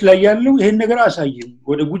መሬት ላይ ያለው ይሄን ነገር አሳየም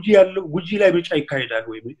ወደ ጉጂ ላይ ምርጫ ይካሄዳል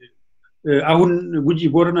ወይ አሁን ጉጂ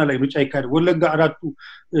ቦረና ላይ ምርጫ ይካሄዳል ወለጋ አራቱ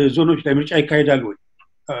ዞኖች ላይ ምርጫ ይካሄዳል ወይ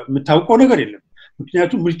የምታውቀው ነገር የለም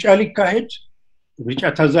ምክንያቱም ምርጫ ሊካሄድ ምርጫ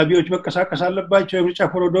ታዛቢዎች መቀሳቀስ አለባቸው የምርጫ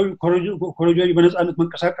ኮሪዶር በነፃነት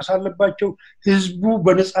መንቀሳቀስ አለባቸው ህዝቡ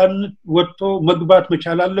በነፃነት ወጥቶ መግባት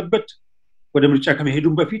መቻል አለበት ወደ ምርጫ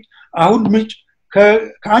ከመሄዱም በፊት አሁን ምርጫ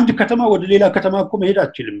ከአንድ ከተማ ወደ ሌላ ከተማ እኮ መሄድ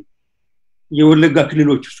አትችልም የወለጋ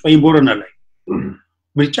ክልሎች ውስጥ ወይ ቦረና ላይ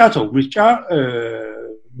ምርጫ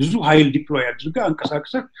ብዙ ኃይል ዲፕሎይ አድርጋ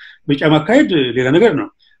አንቀሳቅሰህ ምርጫ ማካሄድ ሌላ ነገር ነው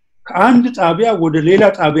ከአንድ ጣቢያ ወደ ሌላ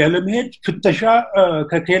ጣቢያ ለመሄድ ፍተሻ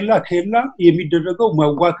ከኬላ የሚደረገው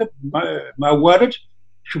ማዋረድ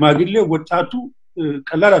ሽማግሌ ወጣቱ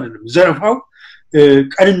ቀላል አይደለም ዘረፋው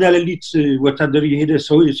ቀንና ሌሊት ወታደር የሄደ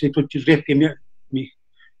ሰው ሴቶች ሬፕ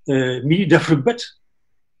የሚደፍርበት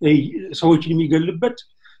ሰዎችን የሚገልበት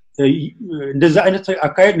እንደዛ አይነት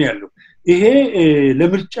አካሄድ ነው ያለው ይሄ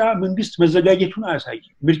ለምርጫ መንግስት መዘጋጀቱን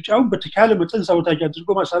አያሳይም ምርጫውን በተቻለ መጠን ሳቦታጅ አድርጎ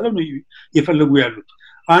ማሳለፍ ነው የፈለጉ ያሉት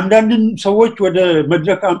አንዳንድ ሰዎች ወደ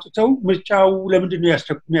መድረክ አምጥተው ምርጫው ለምንድን ነው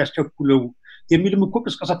ያስቸኩለው የሚልም እኮ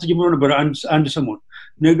ቅስቀሳ ተጀምሮ ነበር አንድ ሰሞን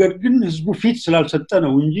ነገር ግን ህዝቡ ፊት ስላልሰጠ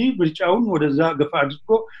ነው እንጂ ምርጫውን ወደዛ ገፋ አድርጎ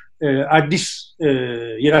አዲስ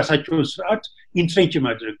የራሳቸውን ስርዓት ኢንትሬንች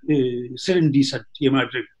ማድረግ ስር እንዲሰጥ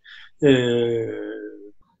የማድረግ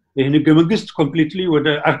ይሄን ህገ መንግስት ኮምፕሊትሊ ወደ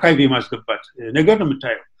አርካይቭ የማስገባት ነገር ነው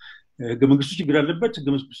የምታየው ህገ መንግስቱ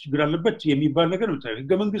ችግር አለበት የሚባል ነገር ነው የምታየው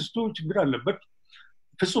ህገ መንግስቱ ችግር አለበት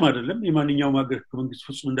ፍጹም አይደለም የማንኛውም ሀገር መንግስት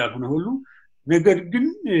ፍጹም እንዳልሆነ ሁሉ ነገር ግን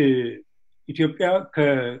ኢትዮጵያ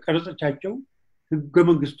ከቀረጸቻቸው ህገ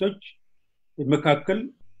መንግስቶች መካከል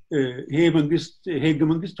ይሄ ህገ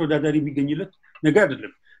መንግስት ተወዳዳሪ የሚገኝለት ነገር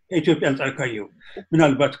አይደለም ኢትዮጵያ አንፃር ካየው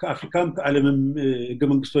ምናልባት ከአፍሪካም ከዓለምም ህገ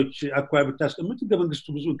መንግስቶች አኳያ ብታስቀምጥ ህገ መንግስቱ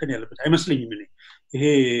ብዙ እንከን ያለበት አይመስለኝም እኔ ይሄ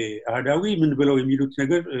አህዳዊ ምን ብለው የሚሉት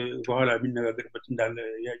ነገር በኋላ የሚነጋገርበት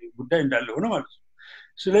ጉዳይ እንዳለ ሆነ ማለት ነው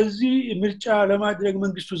ስለዚህ ምርጫ ለማድረግ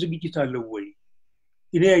መንግስቱ ዝግጅት አለው ወይ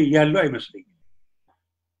እኔ ያለው አይመስለኝም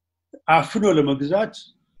አፍኖ ለመግዛት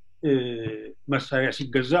መሳሪያ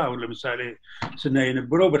ሲገዛ አሁን ለምሳሌ ስናይ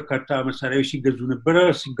የነበረው በርካታ መሳሪያዎች ሲጋዙ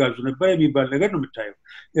ነበር የሚባል ነገር ነው የምታየው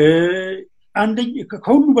አንደኛ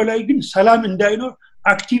ከሁሉ በላይ ግን ሰላም እንዳይኖር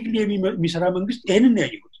አክቲቭሊ የሚሰራ መንግስት ይሄንን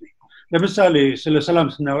ያየሁት ለምሳሌ ስለ ሰላም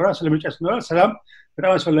ስናወራ ስለ ምርጫ ስናወራ ሰላም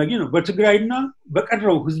በጣም አስፈላጊ ነው በትግራይና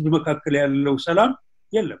በቀረው ህዝብ መካከል ያለው ሰላም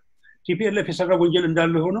የለም ቲፒኤልኤፍ የሰራ ወንጀል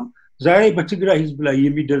እንዳለ ሆኖ ዛሬ በትግራይ ህዝብ ላይ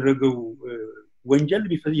የሚደረገው ወንጀል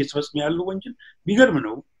እየተፈጸመ ያለው ወንጀል ቢገርም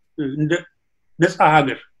ነው እንደ ነፃ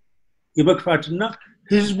ሀገር የመክፋትና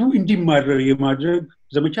ህዝቡ እንዲማረር የማድረግ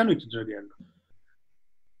ዘመቻ ነው የተደረገ ያለው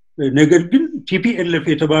ነገር ግን ቲፒኤልኤፍ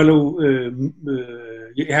የተባለው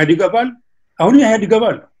የኢህአዴግ አባል አሁን የኢህአዴግ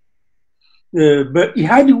አባል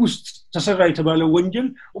በኢህአዴግ ውስጥ ተሰራ የተባለው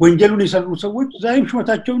ወንጀሉን የሰሩ ሰዎች ዛሬም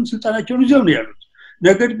ሹመታቸውን ስልጣናቸውን ይዘው ነው ያሉት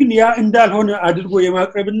ነገር ግን ያ እንዳልሆነ አድርጎ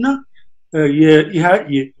የማቅረብና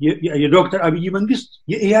የዶክተር አብይ መንግስት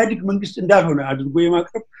የኢህአዴግ መንግስት እንዳልሆነ አድርጎ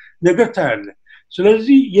የማቅረብ ነገር ታያለ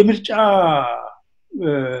ስለዚህ የምርጫ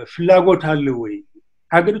ፍላጎት አለ ወይ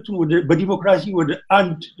ሀገሪቱን በዲሞክራሲ ወደ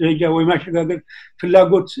አንድ ደረጃ ወይ ማሸጋገር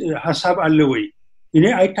ፍላጎት ሐሳብ አለ ወይ እኔ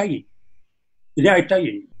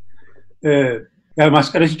አይታየኝ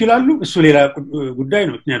ማስቀረስ ይችላሉ እሱ ሌላ ጉዳይ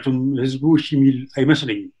ነው ምክንያቱም ህዝቡ ሽሚል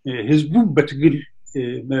አይመስለኝም ህዝቡ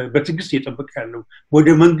በትግስት እየጠበቀ ያለው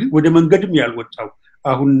ወደ መንገድም ያልወጣው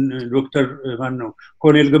አሁን ዶክተር ማን ነው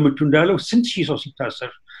ኮሎኔል ገመቹ እንዳለው ስንት ሺህ ሰው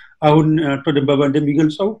ሲታሰር አሁን አቶ ደንባባ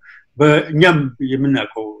እንደሚገልጸው በእኛም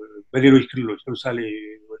የምናውቀው በሌሎች ክልሎች ለምሳሌ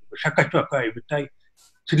ሻካቸው አካባቢ ብታይ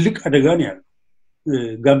ትልቅ አደጋ ነው ያለው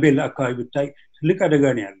ጋምቤላ አካባቢ ብታይ ትልቅ አደጋ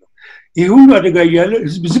ነው ያለው ይሄ ሁሉ አደጋ ያለ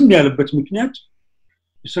ህዝብ ዝም ያለበት ምክንያት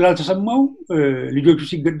ስላልተሰማው ልጆቹ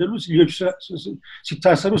ሲገደሉ ልጆቹ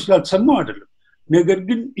ሲታሰሩ ስላልተሰማው አይደለም ነገር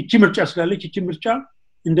ግን እቺ ምርጫ ስላለች እቺ ምርጫ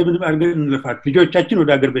እንደምንም አድርገን እንለፋት ልጆቻችን ወደ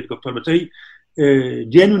ሀገር ቤት ገብተዋል በተለይ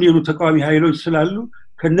ጄኑን የሆኑ ተቃዋሚ ኃይሎች ስላሉ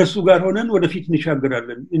ከነሱ ጋር ሆነን ወደፊት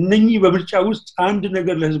እንሻገራለን እነኚህ በምርጫ ውስጥ አንድ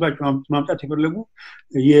ነገር ለህዝባቸው ማምጣት የፈለጉ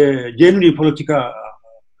የጄኑን የፖለቲካ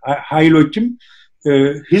ኃይሎችም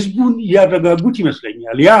ህዝቡን ያረጋጉት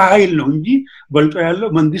ይመስለኛል ያ ኃይል ነው እንጂ በልጦ ያለው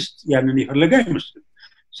መንግስት ያንን ይፈልጋ አይመስልም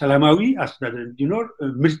ሰላማዊ አስተዳደር እንዲኖር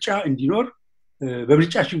ምርጫ እንዲኖር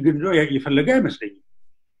በምርጫ ሽግግር ነው ይፈልጋ አይመስለኝም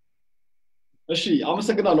እሺ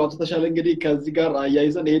አመሰግናለሁ አቶ ተሻለ እንግዲህ ከዚህ ጋር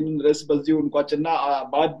አያይዘን ይሄንን ርዕስ በዚሁ እንቋጭና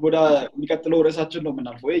ባድ ወደ የሚቀጥለው ርዕሳችን ነው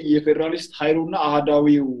የምናልፈው የፌደራሊስት ኃይሉና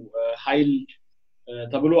አሃዳዊው ኃይል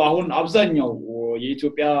ተብሎ አሁን አብዛኛው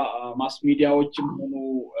የኢትዮጵያ ማስ ሚዲያዎችም ሆኖ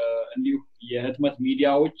እንዲሁ የህትመት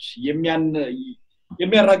ሚዲያዎች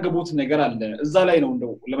የሚያራግቡት ነገር አለ እዛ ላይ ነው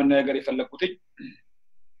እንደው ለመነጋገር የፈለኩት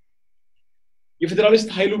የፌደራሊስት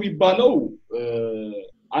ኃይሉ የሚባለው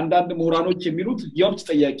አንዳንድ ምሁራኖች የሚሉት የመብት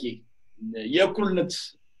ጥያቄ የእኩልነት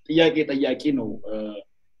ጥያቄ ነው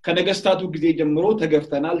ከነገስታቱ ጊዜ ጀምሮ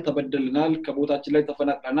ተገፍተናል ተበደልናል ከቦታችን ላይ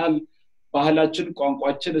ተፈናቅለናል ባህላችን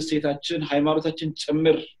ቋንቋችን እሴታችን ሃይማኖታችን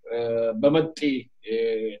ጭምር በመጤ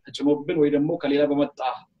ተጭኖብን ወይ ደግሞ ከሌላ በመጣ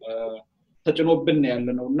ተጭኖብን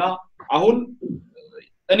ያለነውና አሁን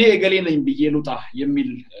እኔ የገሌ ነኝ ብዬ ልውጣ የሚል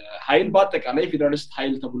ኃይል በአጠቃላይ ፌደራሊስት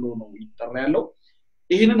ኃይል ተብሎ ነው ይጠራ ያለው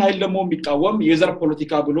ይሄንን ኃይል ደግሞ የሚቃወም የዘር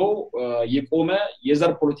ፖለቲካ ብሎ የቆመ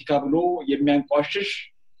የዘር ፖለቲካ ብሎ የሚያንቋሽሽ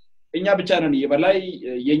እኛ ብቻ ነን የበላይ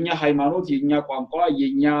የኛ ሃይማኖት የኛ ቋንቋ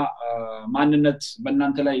የኛ ማንነት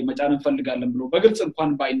በእናንተ ላይ መጫን እንፈልጋለን ብሎ በግልጽ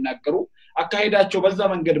እንኳን ባይናገሩ አካሄዳቸው በዛ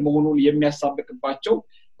መንገድ መሆኑን የሚያሳብቅባቸው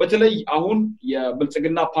በተለይ አሁን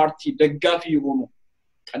የብልጽግና ፓርቲ ደጋፊ የሆኑ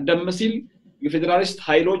ቀደም ሲል የፌደራሊስት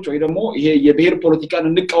ኃይሎች ወይ ደግሞ ይሄ የብሔር ፖለቲካን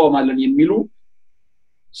እንቃወማለን የሚሉ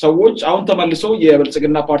ሰዎች አሁን ተመልሰው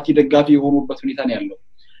የብልጽግና ፓርቲ ደጋፊ የሆኑበት ሁኔታ ነው ያለው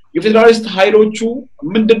የፌደራሊስት ኃይሎቹ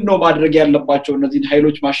ምንድነው ማድረግ ያለባቸው እነዚህን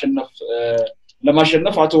ኃይሎች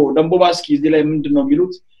ለማሸነፍ አቶ ደምቦባስኪ እዚህ ላይ ምንድነው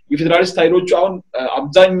የሚሉት የፌደራሊስት ኃይሎቹ አሁን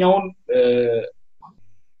አብዛኛውን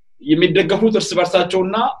የሚደገፉት እርስ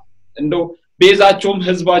በርሳቸውና እንደው ቤዛቸውም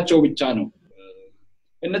ህዝባቸው ብቻ ነው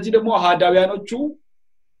እነዚህ ደግሞ አሃዳውያኖቹ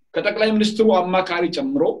ከጠቅላይ ሚኒስትሩ አማካሪ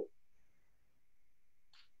ጨምሮ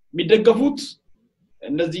የሚደገፉት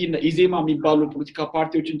እነዚህ ኢዜማ የሚባሉ ፖለቲካ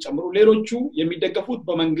ፓርቲዎችን ጨምሮ ሌሎቹ የሚደገፉት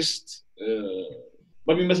በመንግስት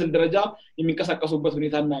በሚመስል ደረጃ የሚንቀሳቀሱበት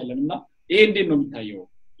ሁኔታ እናያለንና ይሄ እንዴት ነው የሚታየው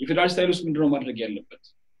የፌደራሊስት ኃይሉስ ምንድነው ማድረግ ያለበት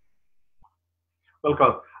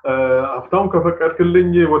መልካም አፍታውን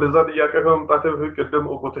ከፈቀድክልኝ ወደዛ ጥያቄ ከመምጣት በፊት ቀደም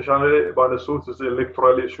ኦፖቴሻን ባነሱት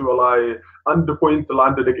ኤሌክቶራል ኢሹ ላይ አንድ ፖይንት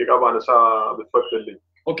ለአንድ ደቂቃ ባነሳ ብትፈቅድልኝ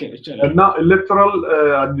ኦኬ እቻለ እና ኤሌክቶራል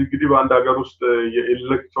እንግዲህ በአንድ ሀገር ውስጥ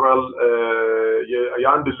የኤሌክቶራል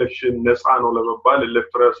የአንድ ኤሌክሽን ነፃ ነው ለመባል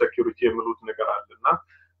ኤሌክቶራል ሴኩሪቲ የሚሉት ነገር አለና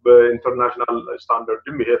በኢንተርናሽናል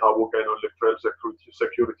ስታንዳርድም ይሄ ታወቀ ነው ኤሌክቶራል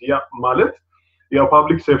ሴኩሪቲ ማለት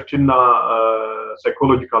የፐብሊክ ሴፍቲ እና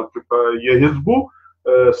ሳይኮሎጂካል የህዝቡ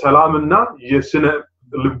ሰላምና የስነ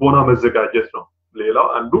ልቦና መዘጋጀት ነው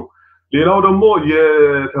ሌላው ደግሞ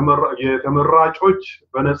የተመራጮች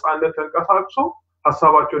በነፃነት ተንቀሳቅሶ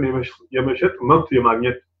ሐሳባቸውን የመሸጥ መብት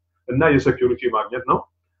የማግኘት እና የሴኩሪቲ ማግኘት ነው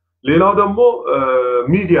ሌላው ደግሞ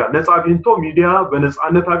ሚዲያ ነፃ አግኝቶ ሚዲያ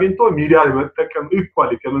በነፃነት አግኝቶ ሚዲያ የመጠቀም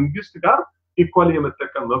ኢኳሊ ከመንግስት ጋር ኢኳሊ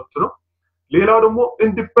የመጠቀም መብት ነው ሌላው ደግሞ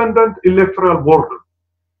ኢንዲፔንደንት ኤሌክቶራል ቦርድ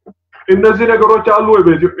እነዚህ ነገሮች አሉ ወይ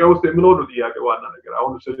በኢትዮጵያ ውስጥ የሚኖሩ ጥያቄ ዋና ነገር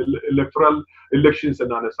አሁን ኤሌክቶራል ኤሌክሽንስ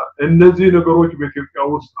እናነሳ እነዚህ ነገሮች በኢትዮጵያ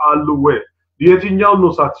ውስጥ አሉ ወይ የትኛው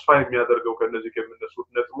ነው ሳቲስፋይ የሚያደርገው ከነዚህ ከመነሱት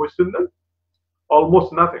ነጥቦች ስንል almost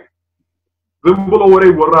nothing ዝም ብሎ ወሬ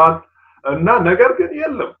ይወራል እና ነገር ግን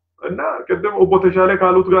የለም እና ቀደም ኦፖቴሻለ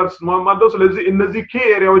ካሉት ጋር ስማማደው ስለዚህ እነዚህ ኪ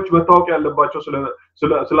ኤሪያዎች መታወቅ ያለባቸው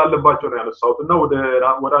ስላለባቸው ነው ያነሳውትና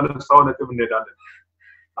ወደ አነሳው ነጥብ እንሄዳለን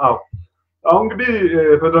አሁን እንግዲህ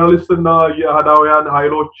ፌደራሊስትና የአሃዳውያን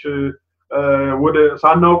ኃይሎች ወደ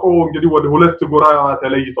ሳናውቀው እንግዲህ ወደ ሁለት ጎራ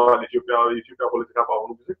ተለይተዋል የኢትዮጵያ ፖለቲካ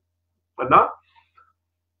በአሁኑ ጊዜ እና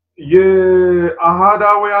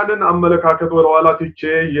የአሃዳውያንን አመለካከት ወደኋላ ትቼ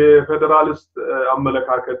የፌደራሊስት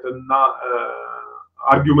አመለካከትና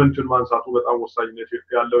አርጊውመንትን ማንሳቱ በጣም ወሳኝነት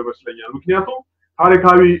ያለው ይመስለኛል ምክንያቱም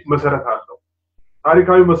ታሪካዊ መሰረት አለው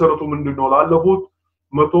ታሪካዊ መሰረቱ ምንድነው ላለፉት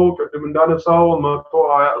 100 ቀደም እንዳነሳው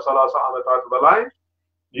 120-30 ዓመታት በላይ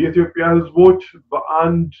የኢትዮጵያ ህዝቦች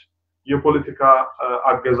በአንድ የፖለቲካ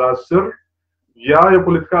አገዛዝ ስር ያ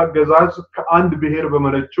የፖለቲካ አገዛዝ ከአንድ ብሔር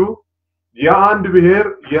በመነጩ የአንድ ብሔር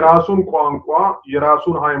የራሱን ቋንቋ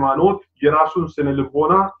የራሱን ሃይማኖት የራሱን ስነ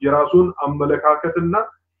ልቦና የራሱን አመለካከትና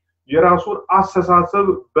የራሱን አስተሳሰብ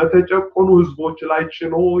በተጨቆኑ ህዝቦች ላይ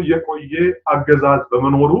ጭኖ የቆየ አገዛዝ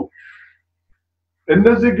በመኖሩ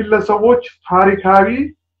እነዚህ ግለሰቦች ታሪካዊ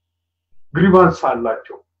ግሪቫንስ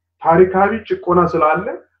አላቸው ታሪካዊ ጭቆና ስላለ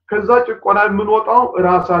ከዛ ጭቆና የምንወጣው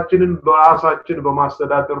ራሳችንን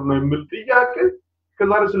በማስተዳደር ነው የሚል ጥያቄ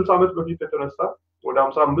ከዛሬ 60 ዓመት በፊት ተነሳ ወደ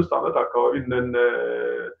 55 ዓመት አካባቢ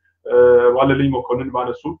ዋለልኝ መኮንን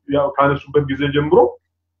ባነሱ ያው ካነሱበት ጊዜ ጀምሮ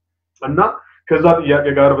እና ከዛ ጥያቄ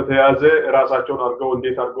ጋር በተያያዘ ራሳቸውን አርገው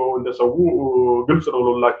እንዴት አርገው እንደሰው ግልጽ ነው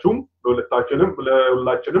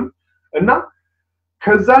ለሁላችንም እና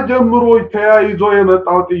ከዛ ጀምሮ ተያይዞ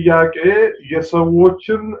የመጣው ጥያቄ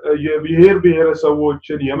የሰዎችን የብሔር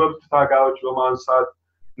ብሔረሰቦችን የመብት ታጋዮች በማንሳት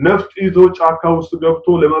ነፍጥ ይዞ ጫካ ውስጥ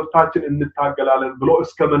ገብቶ ለመብታችን እንታገላለን ብሎ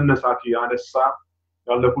እስከ መነሳት ያነሳ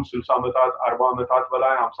ያለፉት 60 ዓመታት 40 ዓመታት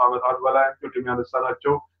በላይ 50 ዓመታት በላይ ቅድም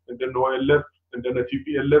ያነሳናቸው እንደነ OLF እንደነ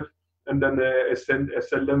TPLF እንደነ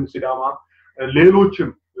SLM ሲዳማ ሌሎችም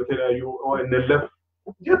የተለያዩ ONLF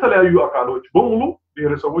የተለያዩ አካሎች በሙሉ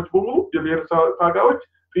ብሔረሰቦች በሙሉ የብሔረሰብ ታጋዮች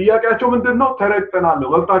ጥያቄያቸው ምንድነው ተረክተናል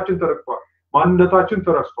መብታችን ተረክቷል ማንነታችን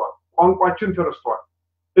ተረስቷል ቋንቋችን ተረስቷል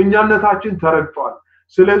እኛነታችን ተረክቷል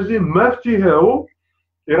ስለዚህ መፍትሄው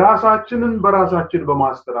የራሳችንን በራሳችን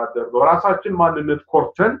በማስተዳደር በራሳችን ማንነት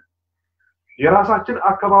ኮርተን የራሳችን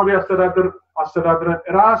አካባቢ አስተዳደረን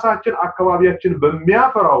ራሳችን አካባቢያችን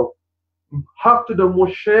በሚያፈራው ሀብት ደግሞ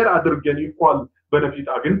ሼር አድርገን ኢኳል በነፊት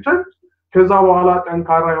አግኝተን ከዛ በኋላ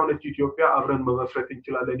ጠንካራ የሆነች ኢትዮጵያ አብረን መመስረት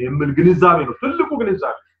እንችላለን የሚል ግንዛቤ ነው ትልቁ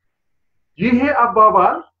ግንዛቤ ይሄ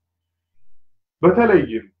አባባል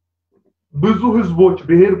በተለይም ብዙ ህዝቦች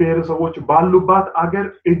ብሔር ብሔረሰቦች ባሉባት አገር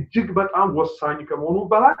እጅግ በጣም ወሳኝ ከመሆኑ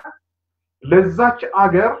በላይ ለዛች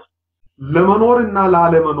አገር ለመኖርና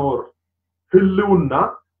ላለመኖር ህልውና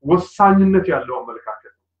ወሳኝነት ያለው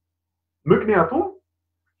አመለካከት ምክንያቱም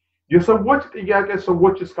የሰዎች ጥያቄ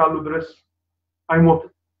ሰዎች እስካሉ ድረስ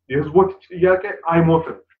አይሞትም የህዝቦች ጥያቄ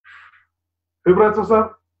አይሞትም ህብረተሰብ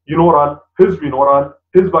ይኖራል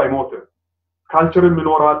ህዝብ አይሞትም ካልቸርም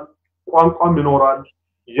ይኖራል ቋንቋም ይኖራል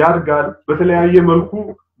ያድጋል በተለያየ መልኩ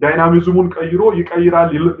ዳይናሚዝሙን ይቀይራል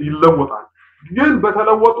ይለወጣል ግን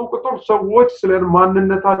በተለወጡ ቁጥር ሰዎች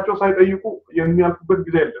ስለማንነታቸው ሳይጠይቁ የሚያልፉበት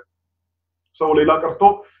ጊዜ የለም ሰው ሌላ ቀርቶ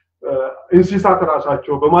እንስሳት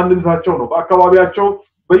ራሳቸው በማንነታቸው ነው በአካባቢያቸው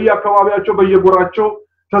በየአካባቢያቸው በየጎራቸው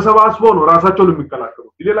ተሰባስበው ነው ራሳቸውን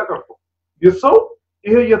የሚከላከሉት ሌላ ቀርቶ የሰው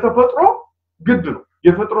ይሄ የተፈጥሮ ግድ ነው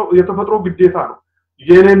የተፈጥሮ ግዴታ ነው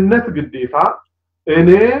የኔነት ግዴታ እኔ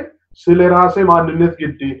ስለራሴ ማንነት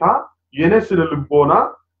ግዴታ የኔ ስለልቦና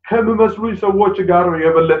ከመመስሉኝ ሰዎች ጋር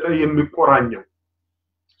የበለጠ የሚቆራኘው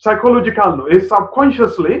ሳይኮሎጂካል ነው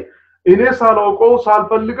ሰብኮንሺየስሊ እኔ ሳላውቀው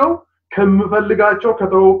ሳልፈልገው ከምፈልጋቸው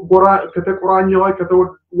ከተቆራኘው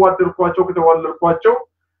ከተዋለድኳቸው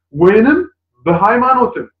ወይንም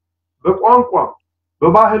በሃይማኖትም በቋንቋም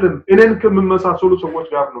በባህልም እኔን ከመመሳሰሉ ሰዎች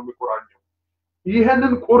ጋር ነው የሚቆራኘው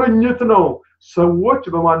ይሄንን ቁርኝት ነው ሰዎች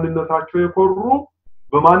በማንነታቸው የኮሩ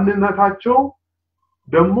በማንነታቸው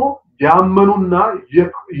ደግሞ ያመኑና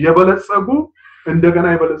የበለጸጉ እንደገና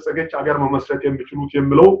የበለጸገች አገር መመስረት የሚችሉት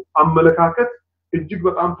የሚለው አመለካከት እጅግ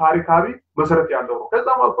በጣም ታሪካዊ መሰረት ያለው ነው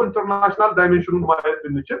ከዛም አልፎ ኢንተርናሽናል ዳይሜንሽኑን ማየት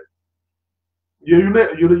እንችል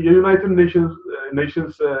የዩናይትድ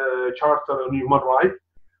ኔሽንስ ቻርተር ኦን ሂውማን ራይት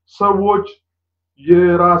ሰዎች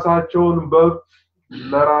የራሳቸውን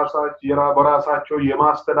በራሳቸው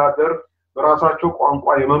የማስተዳደር በራሳቸው ቋንቋ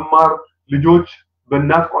የመማር ልጆች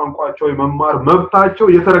በእናት ቋንቋቸው የመማር መብታቸው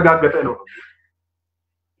የተረጋገጠ ነው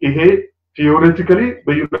ይሄ ቲዮሬቲካሊ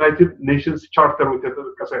በዩናይትድ ኔሽንስ ቻርተር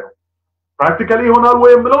የተጠቀሰ ነው ፕራክቲካሊ ይሆናል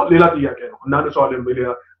ወይ የሚለው ሌላ ጥያቄ ነው እናነሳዋለን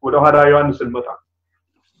ወደ ኋላ ዮሐንስ እንመጣ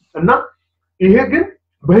እና ይሄ ግን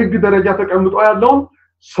በህግ ደረጃ ተቀምጦ ያለው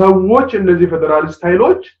ሰዎች እነዚህ ፌደራሊስት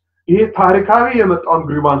ኃይሎች ይሄ ታሪካዊ የመጣውን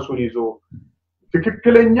ግሪቫንሱን ይዞ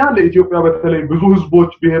ትክክለኛ ለኢትዮጵያ በተለይ ብዙ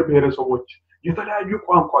ህዝቦች ብሔር ብሔረሰቦች የተለያዩ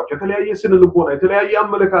ቋንቋዎች የተለያየ ስነ ልቦና የተለያየ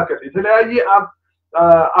አመለካከት የተለያየ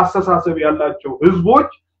አስተሳሰብ ያላቸው ህዝቦች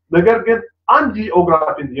ነገር ግን አንድ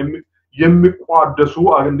ጂኦግራፊን የሚቋደሱ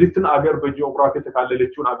አንዲትን አገር በጂኦግራፊ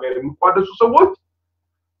ተካለለችውን አገር የሚቋደሱ ሰዎች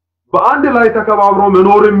በአንድ ላይ ተከባብረው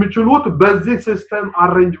መኖር የሚችሉት በዚህ ሲስተም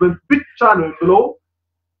አሬንጅመንት ብቻ ነው ብለው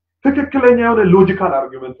ትክክለኛ የሆነ ሎጂካል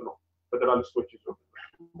አርጊመንት ነው ፌደራሊስቶች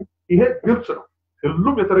ይሄ ግልጽ ነው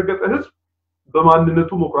ሁሉም የተረገጠ ህዝብ በማንነቱ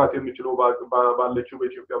መኩራት የሚችለው ባለችው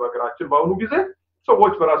በኢትዮጵያ በአገራችን በአሁኑ ጊዜ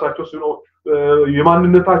ሰዎች በራሳቸው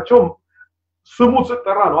የማንነታቸው ስሙ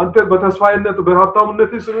ሲጠራ ነው አንተ በተስፋይነት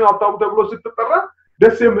በሀብታምነት ስሙ ሀብታሙ ተብሎ ሲጠራ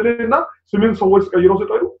ደስ የሚልና ስምን ሰዎች ቀይረው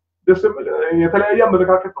ሲጠሩ ደስ የሚል የተለያየ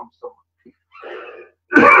አመለካከት ነው የሚሰማው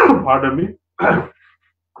pardon me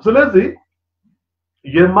ስለዚህ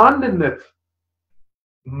የማንነት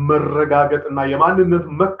መረጋገጥና የማንነት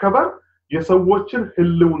መከበር የሰዎችን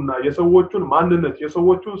ህልውና የሰዎችን ማንነት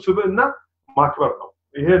የሰዎችን ስብዕና ማክበር ነው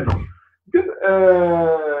ይሄ ነው ግን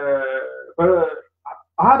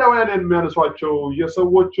አዳውያን የሚያነሷቸው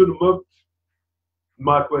የሰዎችን መብት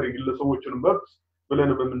ማክበር የግለሰቦችን መብት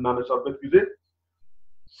ብለን በመናነሳበት ጊዜ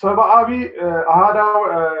ሰብአዊ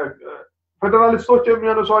ፌደራሊስቶች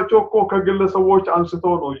የሚያነሷቸው እኮ ከግለሰቦች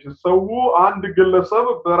አንስተው ነው ሰው አንድ ግለሰብ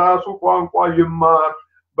በራሱ ቋንቋ ይማር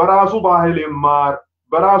በራሱ ባህል ይማር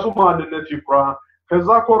በራሱ ማንነት ይኩራ ከዛ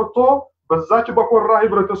ኮርቶ በዛች በኮራ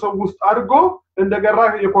ህብረተሰብ ውስጥ አድርጎ እንደገራ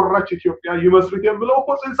የኮራች ኢትዮጵያ ይመስርት የሚለው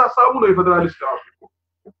እኮ ጽንሰ ሐሳቡ ነው የፌደራሊስት ራሱ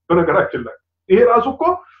በነገራችን ላይ ይሄ ራሱ እኮ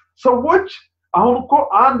ሰዎች አሁን እኮ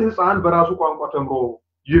አንድ ህፃን በራሱ ቋንቋ ተምሮ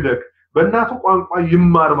ይደግ በእናቱ ቋንቋ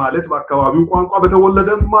ይማር ማለት በአካባቢው ቋንቋ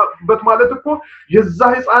በተወለደበት ማለት እኮ የዛ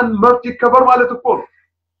ህፃን መብት ይከበር ማለት እኮ ነው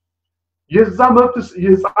የዛ መብት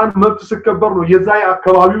የህፃን መብት ሲከበር ነው የዛ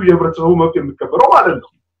የአካባቢው የህብረተሰቡ መብት የሚከበረው ማለት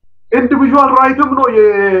ነው ኢንዲቪጁዋል ራይትም ነው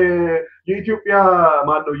የኢትዮጵያ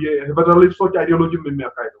ማለት ነው የፌደራሊስቶች አይዲዮሎጂም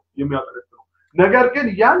የሚያጠነጥነው ነገር ግን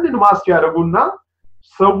ያንን ማስክ ያደርጉና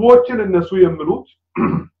ሰዎችን እነሱ የሚሉት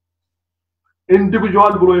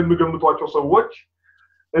ኢንዲቪጁዋል ብሎ የሚገምቷቸው ሰዎች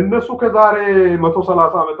እነሱ ከዛሬ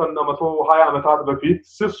 130 ዓመትና 120 ዓመታት በፊት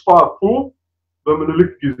ሲስፋፉ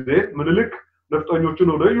በምንልክ ጊዜ ምንልክ ነፍጠኞችን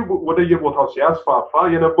ወደ የቦታው ሲያስፋፋ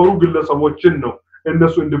የነበሩ ግለሰቦችን ነው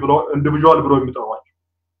እነሱ ኢንዲቪጁዋል ብሎ የሚጠሯቸው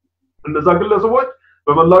እነዛ ግለሰቦች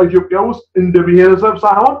በመላው ኢትዮጵያ ውስጥ እንደ ብሔረሰብ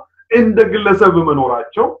ሳይሆን እንደ ግለሰብ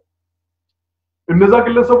መኖራቸው እነዛ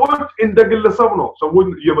ግለሰቦች እንደ ግለሰብ ነው ሰዎች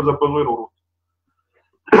እየበዘበዙ ይኖሩት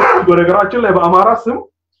በነገራችን ላይ በአማራ ስም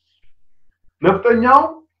ነፍጠኛው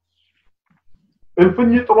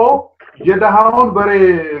እልፍኝ ጥሎ የደሃውን በሬ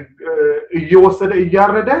እየወሰደ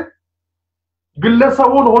እያረደ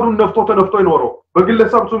ግለሰቡን ሆዱን ነፍቶ ተነፍቶ ይኖረው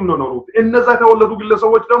በግለሰብ ስም ነው ኖሩት እነዛ ተወለዱ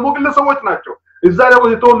ግለሰቦች ደግሞ ግለሰቦች ናቸው እዛ ላይ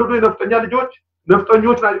የተወለዱ የነፍጠኛ ልጆች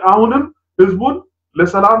ነፍጠኞች አሁንም ህዝቡን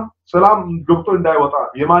ለሰላም ገብቶ እንዳይወጣ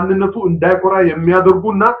የማንነቱ እንዳይኮራ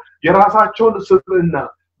የሚያደርጉና የራሳቸውን ስጥና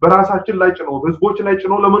በራሳችን ላይ ጭነው ህዝቦች ላይ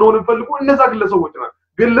ጭነው ለመኖር እንፈልጉ እነዛ ግለሰቦች ናቸው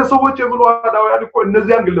ግለሰቦች የሚሉ አዳውያን እኮ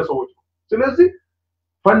እነዚያን ግለሰቦች ነው ስለዚህ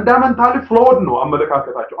ፈንዳሜንታሊ ፍሎድ ነው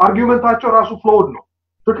አመለካከታቸው አርጊውመንታቸው ራሱ ፍሎድ ነው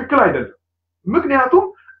ትክክል አይደለም ምክንያቱም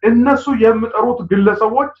እነሱ የሚጠሩት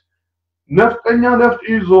ግለሰቦች ነፍጠኛ ነፍጥ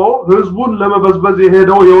ይዞ ህዝቡን ለመበዝበዝ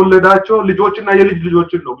የሄደው የወለዳቸው ልጆችና የልጅ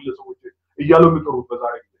ልጆችን ነው ግለሰቦች እያሉ የሚጠሩት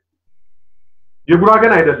በዛሬ ጊዜ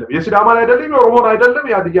የጉራገን አይደለም የሲዳማን አይደለም የኦሮሞን አይደለም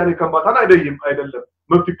የሀዲያን የከምባታን አይደለም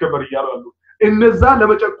መብት ይከበር እያሉ ያሉ እነዛ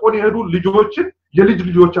ለመጨቆን የሄዱ ልጆችን የልጅ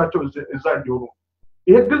ልጆቻቸው እዛ እንዲሆኑ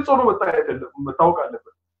ይሄ ግልጽ ሆኖ መታወቅ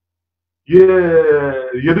አለበት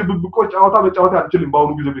የድብብቆች ጨዋታ መጫወት አንችልም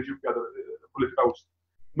በአሁኑ ጊዜ በኢትዮጵያ ፖለቲካ ውስጥ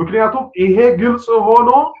ምክንያቱም ይሄ ግልጽ ሆኖ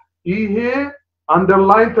ይሄ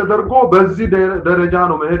አንደርላይን ተደርጎ በዚህ ደረጃ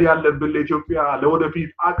ነው መሄድ ያለብን ለኢትዮጵያ ለወደፊት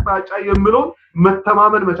አቅጣጫ የሚለው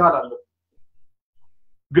መተማመን መቻል አለበት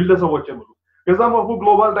ግለሰቦች የሚሉ ከዛም አፉ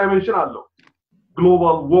ግሎባል ዳይሜንሽን አለው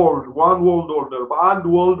ግሎባል ወርልድ ዋን ወርልድ ኦርደር በአንድ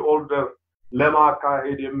ወርልድ ኦርደር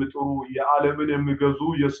ለማካሄድ የሚጥሩ የዓለምን የሚገዙ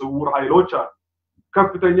የስውር ኃይሎች አሉ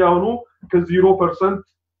ከፍተኛ ሆኑ ከ0%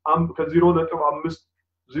 ከ0.5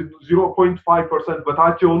 0.5%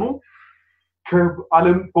 በታች ሆኑ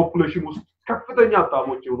ከዓለም ፖፑሌሽን ውስጥ ከፍተኛ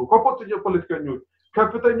አጣሞች ሆኑ ከፖለቲካ ፖለቲከኞች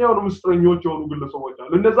ከፍተኛ ሆኑ ምስጥረኞች ሆኑ ግለሰቦች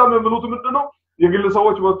አሉ እነዛም የሚሉት ምንድነው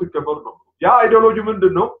የግለሰቦች መብት ይከበር ነው ያ አይዲዮሎጂ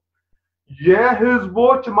ምንድነው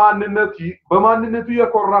የህዝቦች ማንነት በማንነቱ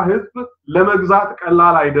የኮራ ህዝብ ለመግዛት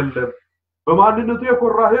ቀላል አይደለም በማንነቱ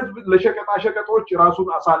የኮራ ህዝብ ለሸቀጣ ሸቀጦች ራሱን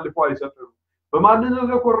አሳልፎ አይሰጥም በማንነቱ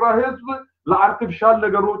የኮራ ህዝብ ለአርቲፊሻል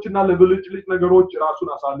ነገሮችና ለብልጭልጭ ነገሮች ራሱን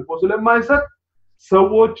አሳልፎ ስለማይሰጥ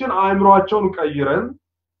ሰዎችን አእምሮአቸውን ቀይረን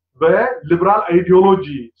በሊበራል አይዲዮሎጂ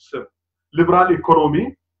ስም ሊበራል ኢኮኖሚ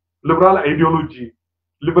ሊበራል አይዲዮሎጂ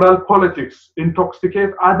ሊበራል ፖለቲክስ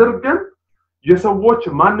ኢንቶክሲኬት አድርገን የሰዎች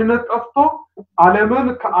ማንነት ጠፍቶ ዓለምን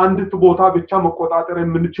ከአንዲት ቦታ ብቻ መቆጣጠር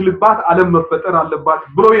የምንችልባት ዓለም መፈጠር አለባት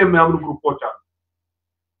ብሎ የሚያምኑ ግሩፖች አሉ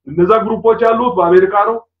እነዛ ግሩፖች ያሉት በአሜሪካ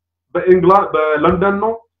ነው በእንግሊዝ በለንደን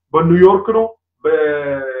ነው በኒውዮርክ ነው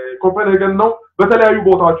በኮፐንሄገን ነው በተለያዩ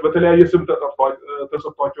ቦታዎች በተለያየ ስም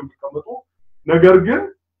ተሰጥቷቸው የሚቀመጡ ነገር ግን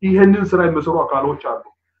ይሄንን ስራ የሚሰሩ አካሎች አሉ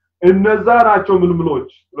እነዛ ናቸው ምልምሎች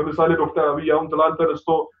ለምሳሌ ዶክተር አብይ አሁን ትላንት ተነስቶ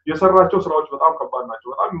የሰራቸው ስራዎች በጣም ከባድ ናቸው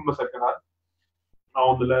በጣም ይመሰገናል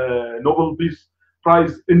አሁን ለኖቤል ፒስ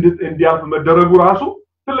ፕራይዝ እንዲያልፍ መደረጉ ራሱ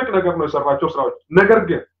ትልቅ ነገር ነው የሰራቸው ስራዎች ነገር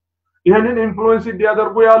ግን ይሄንን ኢንፍሉዌንስ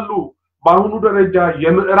እንዲያደርጉ ያሉ በአሁኑ ደረጃ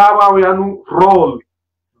የምዕራባውያኑ ሮል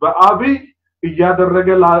በአብይ እያደረገ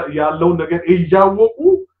ያለው ነገር እያወቁ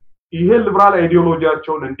ይሄ ሊበራል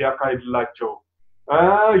አይዲዮሎጂያቸውን እንዲያካሂድላቸው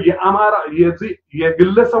የአማራ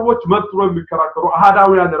የግለሰቦች መጥቶ የሚከራከሩ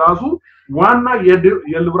አሃዳውያን ራሱ ዋና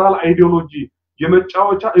የሊበራል አይዲዮሎጂ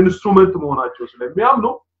የመጫወቻ ኢንስትሩመንት መሆናቸው ስለሚያምኑ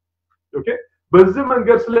ኦኬ በዚህ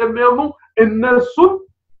መንገድ ስለሚያምኑ እነሱን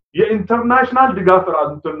የኢንተርናሽናል ድጋፍ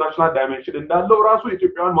ኢንተርናሽናል ዳይሜንሽን እንዳለው ራሱ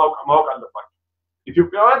ኢትዮጵያውያን ማወቅ አለባቸው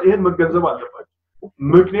ኢትዮጵያውያን ይሄን መገንዘብ አለባቸው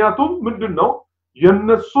ምክንያቱም ምንድነው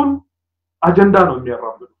የነሱን አጀንዳ ነው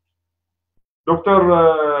የሚያራምዱት ዶክተር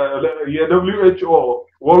የWHO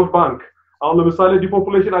ወርልድ ባንክ አሁን ለምሳሌ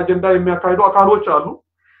ዲፖፑሌሽን አጀንዳ የሚያካሂዱ አካሎች አሉ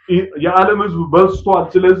የዓለም ህዝብ በዝቷል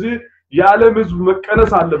ስለዚህ የዓለም ህዝብ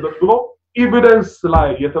መቀነስ አለበት ብሎ ኤቪደንስ ላይ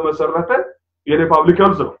የተመሰረተ የኔ ፐብሊክ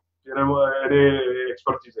ሄልዝ ነው የኔ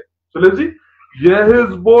ኤክስፐርቲዝ ስለዚህ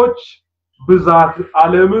የህዝቦች ብዛት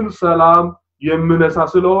ዓለምን ሰላም የምነሳ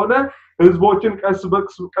ስለሆነ ህዝቦችን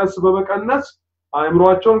ቀስ በመቀነስ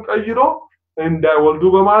አእምሮአቸውን ቀይሮ እንዳይወልዱ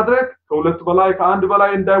በማድረግ ከሁለት በላይ ከአንድ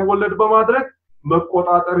በላይ እንዳይወለድ በማድረግ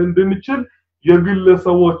መቆጣጠር እንድንችል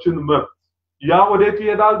የግለሰቦችን መብት ያ ወዴት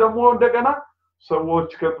ይሄዳል ደግሞ እንደገና ሰዎች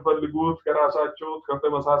ከፈልጉት ከራሳቸው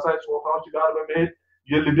ከተመሳሳይ ጾታዎች ጋር በመሄድ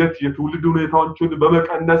የልደት የትውልድ ሁኔታዎችን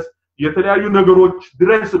በመቀነስ የተለያዩ ነገሮች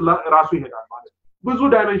ድረስ ራሱ ይሄዳል ማለት ብዙ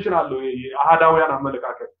ዳይሜንሽን አለው የአሃዳውያን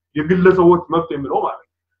አመለካከት የግለሰቦች መብት የሚለው ማለት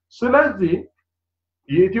ስለዚህ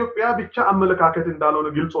የኢትዮጵያ ብቻ አመለካከት እንዳልሆነ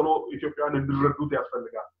ግልጽ ሆኖ ኢትዮጵያን እንዲረዱት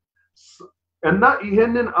ያስፈልጋል እና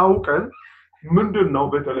ይሄንን አውቀን ምንድነው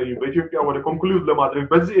በተለይ በኢትዮጵያ ወደ ኮንክሉድ ለማድረግ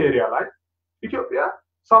በዚህ ኤሪያ ላይ ኢትዮጵያ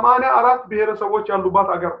 84 ብሔረሰቦች ያሉባት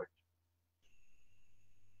ሀገር ነች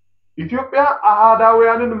ኢትዮጵያ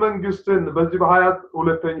አሃዳውያንን መንግስትን በዚህ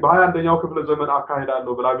በ21ኛው ክፍለ ዘመን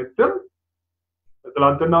አካሄዳለሁ ብላ ብትል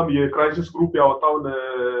ትላንትናም የክራይሲስ ግሩፕ ያወጣውን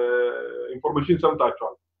ኢንፎርሜሽን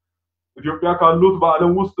ሰምታችኋል ኢትዮጵያ ካሉት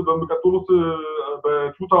በአለም ውስጥ በሚቀጥሉት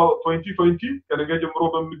በ2020 ከነገ ጀምሮ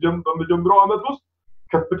በሚጀምረው አመት ውስጥ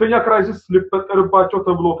ከፍተኛ ክራይሲስ ሊፈጠርባቸው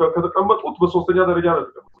ተብሎ ከተቀመጡት በሶስተኛ ደረጃ ነው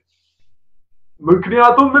ተቀመጡት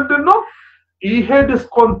ምክንያቱም ምንድነው ይሄ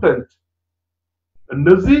ዲስኮንተንት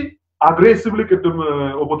እነዚህ አግሬሲቭሊ ቅድም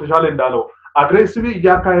ኦፖቴሻል እንዳለው አግሬሲቭሊ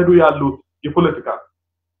ያካሄዱ ያሉት የፖለቲካ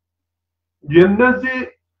የነዚህ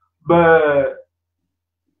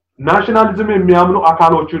በናሽናሊዝም የሚያምኑ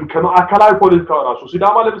አካሎችን ከማዕከላዊ ፖለቲካ ራሱ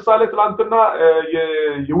ሲዳማ ለምሳሌ ትላንትና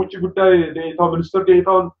የውጭ ጉዳይ ዴታው ሚኒስትር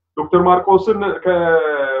ዴታውን ዶክተር ማርቆስን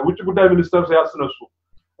ከውጭ ጉዳይ ሚኒስተር ሲያስነሱ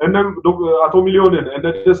እነም አቶ ሚሊዮንን እነ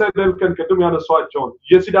ደሰደልከን ቅድም ያነሷቸው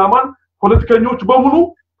የሲዳማን ፖለቲከኞች በሙሉ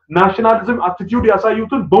ናሽናሊዝም አቲቲዩድ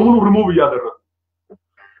ያሳዩትን በሙሉ ሪሙቭ ያደረጉ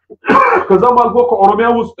ከዛም አልፎ ከኦሮሚያ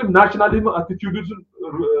ውስጥም ናሽናሊዝም አቲቲዩድን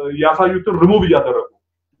ያሳዩትን ሪሙቭ ያደረጉ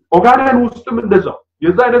ኦጋዴን ውስጥም እንደዛው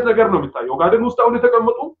የዛ አይነት ነገር ነው የሚታየው ኦጋዴን ውስጥ አሁን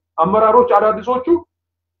የተቀመጡ አመራሮች አዳዲሶቹ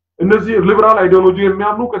እነዚህ ሊበራል አይዲዮሎጂ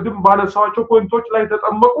የሚያምኑ ቅድም ባነሳቸው ፖይንቶች ላይ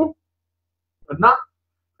ተጠመቁ እና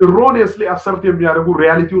erroneously assert የሚያደርጉ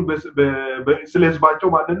ሪያሊቲውን ስለዝባቸው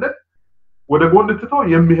ማንነት ወደ ጎን ትተው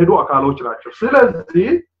የሚሄዱ አካሎች ናቸው ስለዚህ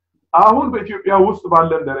አሁን በኢትዮጵያ ውስጥ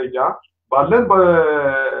ባለን ደረጃ ባለን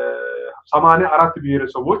በ84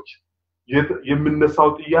 ብሔረሰቦች የምንነሳው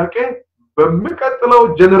ጥያቄ በሚቀጥለው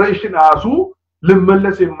ጄነሬሽን አሱ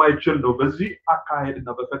ልመለስ የማይችል ነው በዚህ አካሄድና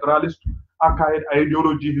በፌደራሊስት አካሄድ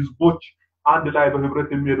አይዲዮሎጂ ህዝቦች አንድ ላይ በህብረት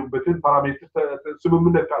የሚሄዱበትን ፓራሜትር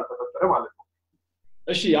ስምምነት ካልተፈጠረ ማለት ነው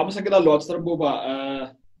እሺ አመሰግናለሁ አቶ ተረቦባ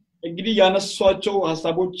እንግዲህ ያነሷቸው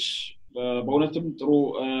ሐሳቦች በእውነትም ጥሩ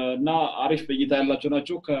እና አሪፍ በእይታ ያላቸው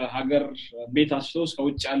ናቸው ከሀገር ቤት አስተው እስከ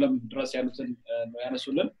ውጭ ዓለም ድረስ ያሉትን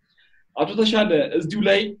ያነሱልን አቶ ተሻለ እዚሁ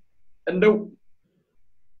ላይ እንደው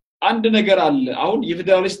አንድ ነገር አለ አሁን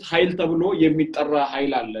የፌደራሊስት ኃይል ተብሎ የሚጠራ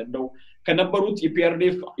ኃይል አለ እንደው ከነበሩት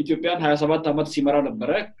የፒአርዲኤፍ ኢትዮጵያን 27 አመት ሲመራ ነበር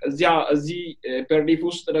እዚህ ፒአርዲኤፍ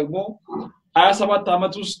ውስጥ ደግሞ 27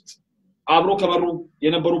 አመት ውስጥ አብሮ ከበሩ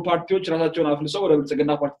የነበሩ ፓርቲዎች ራሳቸውን አፍልሰው ወደ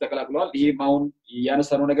ብልጽግና ፓርቲ ተቀላቅለዋል ይሄ ማሁን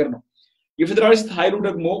ያነሳነው ነገር ነው የፌደራሊስት ኃይሉ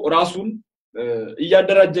ደግሞ ራሱን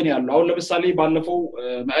እያደራጀን ያለው አሁን ለምሳሌ ባለፈው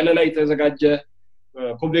መቀለ ላይ ተዘጋጀ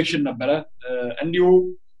ኮንቬንሽን ነበር እንዲሁ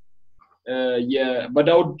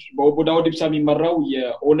በዳውድ ኢብሳ የሚመራው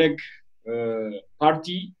የኦነግ ፓርቲ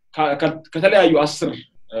ከተለያዩ 10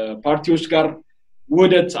 ፓርቲዎች ጋር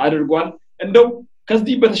ውህደት አድርጓል እንደው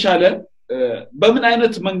ከዚህ በተሻለ በምን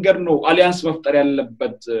አይነት መንገድ ነው አሊያንስ መፍጠር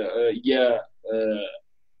ያለበት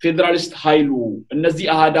የፌደራሊስት ኃይሉ እነዚህ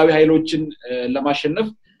አሃዳዊ ኃይሎችን ለማሸነፍ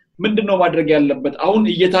ምንድነው ማድረግ ያለበት አሁን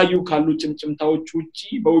እየታዩ ካሉ ጭምጭምታዎች ውጪ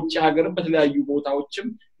በውጪ ሀገርም በተለያዩ ቦታዎችም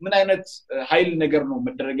ምን አይነት ኃይል ነገር ነው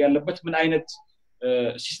መደረግ ያለበት ምን አይነት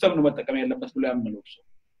ሲስተም ነው መጠቀም ያለበት ብሎ ያምናሉ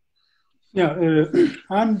ያ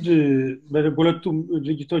አንድ በሁለቱም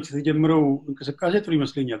ድርጅቶች የተጀመረው እንቅስቃሴ ጥሩ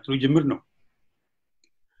ይመስለኛል ጥሩ ጅምር ነው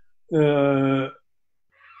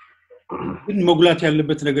ግን መጉላት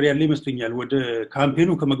ያለበት ነገር ያለ ይመስለኛል ወደ ካምፔኑ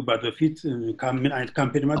ከመግባት በፊት ምን አይነት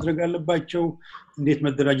ካምፔን ማድረግ አለባቸው እንዴት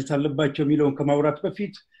መደራጀት አለባቸው የሚለውን ከማውራት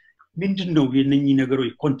በፊት ምንድነው የነኚህ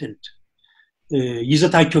ነገሮች ኮንቴንት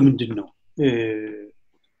ይዘታቸው ምንድነው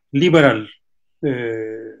ሊበራል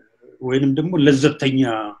ወይንም ደግሞ ለዘብተኛ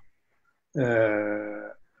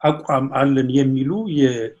አቋም አለን የሚሉ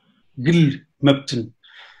የግል መብትን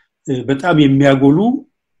በጣም የሚያጎሉ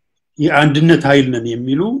የአንድነት ኃይል ነን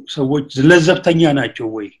የሚሉ ሰዎች ለዘብተኛ ናቸው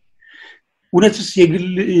ወይ? እውነትስ የግል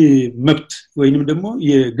መብት ወይንም ደግሞ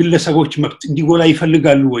የግለሰቦች መብት እንዲጎላ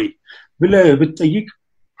ይፈልጋሉ ወይ ብለህ ብትጠይቅ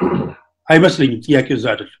አይመስለኝም። ጥያቄው እዛ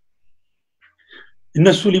አይደለም።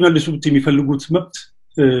 እነሱ ሊመልሱት የሚፈልጉት መብት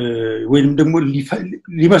ወይንም ደግሞ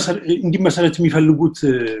እንዲመሰረት የሚፈልጉት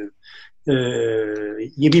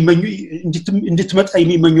እንድትመጣ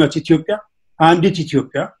የሚመኙት ኢትዮጵያ አንዲት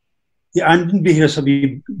ኢትዮጵያ የአንድን ብሔረሰብ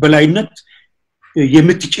በላይነት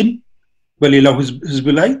የምትጭን በሌላው ህዝብ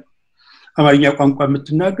ላይ አማርኛ ቋንቋ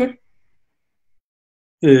የምትናገር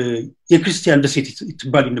የክርስቲያን ደሴት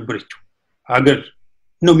ትባል የነበረችው ሀገር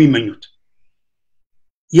ነው የሚመኙት።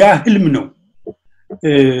 ያ ህልም ነው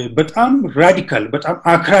በጣም ራዲካል በጣም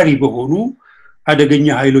አክራሪ በሆኑ አደገኛ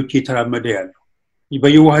ኃይሎች የተራመደ ያለው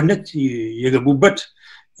በየዋህነት የገቡበት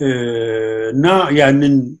እና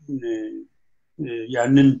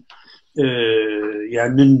ያንን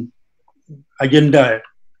አጀንዳ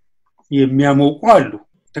የሚያሞቁ አሉ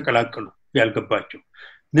ተቀላቀሉ ያልገባቸው።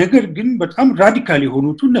 ነገር ግን በጣም ራዲካል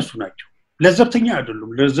የሆኑት እነሱ ናቸው። ለዘብተኛ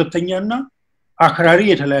አይደሉም። ለዘብተኛና አክራሪ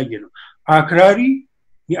የተለያየ ነው። አክራሪ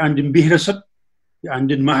የአንድን ብሔረሰብ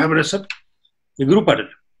የአንድን ማህበረሰብ የግሩፕ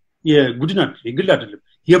አይደለም፣ የቡድን አይደለም፣ የግል አይደለም፣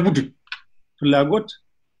 የቡድን ፍላጎት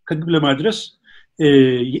ከግብ ለማድረስ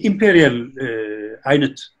የኢምፔሪያል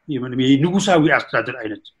አይነት የንጉሳዊ አስተዳደር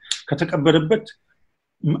አይነት ከተቀበረበት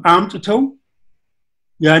አምጥተው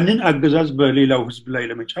ያንን አገዛዝ በሌላው ህዝብ ላይ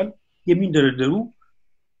ለመጫል የሚንደረደሩ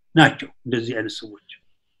ናቸው እንደዚህ አይነት ሰዎች።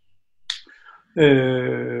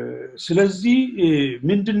 ስለዚህ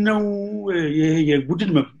ምንድነው ይሄ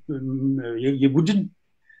የቡድን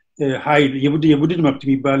ኃይል የቡድን መብት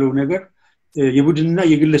የሚባለው ነገር የቡድንና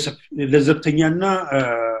የግለሰብ ለዘብተኛና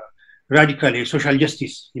ራዲካል የሶሻል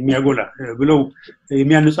ጀስቲስ የሚያጎላ ብለው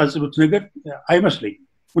የሚያነጻጽሩት ነገር አይመስለኝም።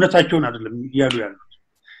 እውነታቸውን አይደለም ያሉ ያሉት።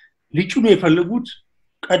 ሊጭኑ የፈለጉት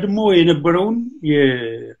ቀድሞ የነበረውን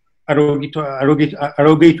የአሮጌቱ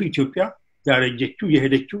ኢትዮጵያ ያረጀችው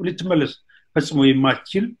የሄደችው ልትመለስ ፈጽሞ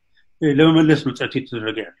የማትችል ለመመለስ ነው ጥረት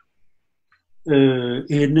የተደረገ ያለው።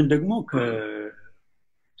 ይሄንን ደግሞ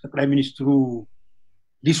ከጠቅላይ ሚኒስትሩ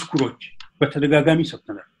ዲስኩሮች በተደጋጋሚ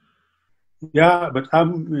ሰጥተናል። ያ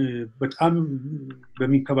በጣም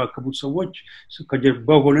በሚንከባከቡት ሰዎች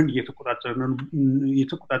ከጀርባው ሆነን እየተቆጣጠርን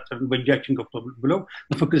በእጃችን ገብቶ ብለው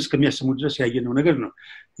መፈክር እስከሚያሰሙ ድረስ ያየነው ነገር ነው።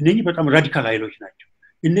 እነኚህ በጣም ራዲካል ኃይሎች ናቸው።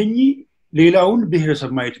 እነኚህ ሌላውን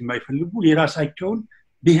ብሔረሰብ ማየት የማይፈልጉ የራሳቸውን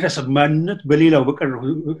ብሔረሰብ ማንነት በሌላው በቀረው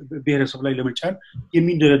ብሔረሰብ ላይ ለመጫን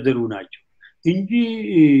የሚንደረደሩ ናቸው እንጂ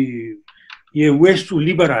የዌስቱ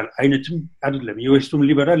ሊበራል አይነትም አይደለም። የዌስቱም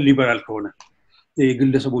ሊበራል ከሆነ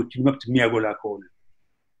የግለሰቦችን መብት የሚያጎላ ከሆነ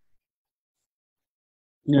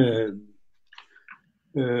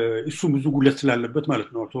እሱ ብዙ ጉለት ስላለበት ማለት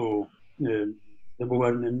ነው። አቶ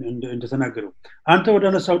ደቦባን እንደተናገረው አንተ ወደ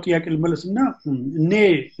አነሳው ጥያቄ ልመለስና እኔ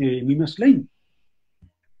የሚመስለኝ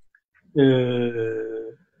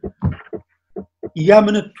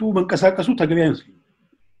ያመነቱ መንቀሳቀሱ ተገቢ አይመስልም።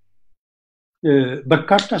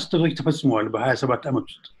 በርካታ ስህተቶች ተፈጽመዋል በ27 ዓመት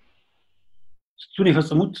ውስጥ። እሱን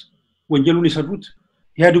የፈጸሙት ወንጀሉን የሰሩት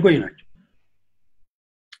ኢህአዴጎች ናቸው።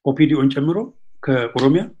 ኦፒዲኦን ጨምሮ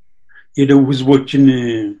ከኦሮሚያ የደቡብ ህዝቦችን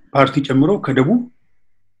ፓርቲ ጨምሮ ከደቡብ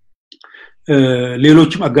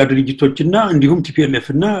ሌሎችም አጋር ድርጅቶችና እንዲሁም ቲፒኤልኤፍ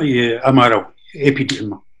እና የአማራው ኤፒዲኤም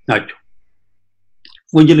ናቸው።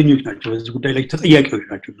 ወንጀለኞች ናቸው። በዚህ ጉዳይ ላይ ተጠያቂዎች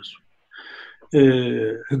ናቸው እነሱ።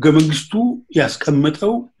 ህገ መንግስቱ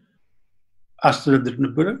ያስቀመጠው አስተዳደር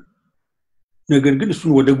ነበረ። ነገር ግን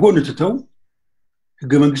እሱን ወደ ጎን ትተው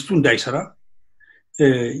ህገ መንግስቱ እንዳይሰራ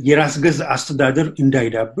የራስ ገዝ አስተዳደር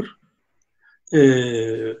እንዳይዳብር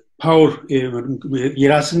ፓወር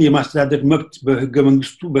የራስን የማስተዳደር መብት በህገ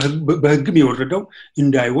መንግስቱ በህግም የወረደው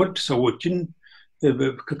እንዳይወርድ ሰዎችን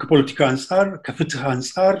ከፖለቲካ አንፃር ከፍትህ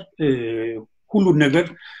አንፃር ሁሉን ነገር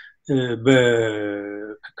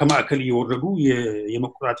ከማዕከል እየወረዱ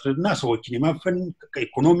የመቆጣጠርና ሰዎችን የማፈን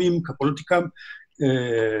ከኢኮኖሚም ከፖለቲካም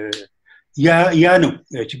ያ ነው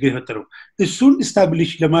ችግር የፈጠረው። እሱን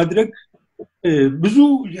ስታብሊሽ ለማድረግ ብዙ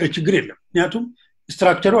ችግር የለም። ምክንያቱም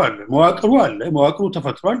ስትራክቸሩ አለ፣ መዋቅሩ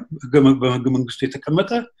ተፈጥሯል። በህገ መንግስቱ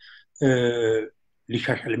የተቀመጠ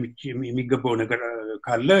ሊሻሻል የሚገባው ነገር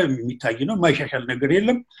ካለ የሚታይ ነው። ማይሻሻል ነገር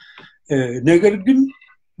የለም። ነገር ግን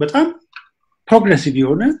በጣም ፕሮግሬሲቭ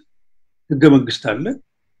የሆነ ህገ መንግስት አለ።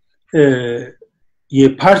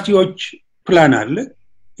 የፓርቲዎች ፕላን አለ።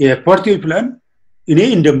 የፓርቲዎች ፕላን እኔ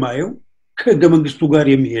እንደማየው ከህገ መንግስቱ ጋር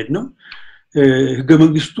የሚሄድ ነው። ህገ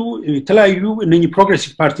መንግስቱ የተለያዩ እነኚህ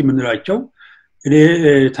ፕሮግሬሲቭ ፓርቲ የምንላቸው እኔ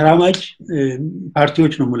ተራማጅ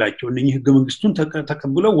ፓርቲዎች ነው የምላቸው። እነኚህ ህገ መንግስቱን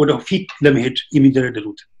ተቀብለው ወደ ፊት ለመሄድ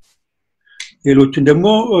የሚደረደሩት ሌሎችን ደግሞ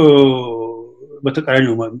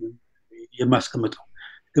በተቃራኒው የማስቀምጠው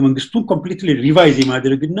መንግስቱን ኮምፕሊትሊ ሪቫይዝ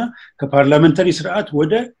የማድረግና ከፓርላሜንታሪ ስርዓት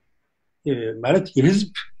ወደ ማለት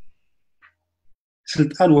የህዝብ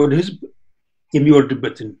ስልጣን ወደ ህዝብ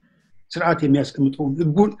የሚወርድበትን ስርዓት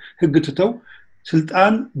የሚያስቀምጠውን ህግ ትተው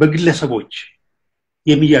ስልጣን በግለሰቦች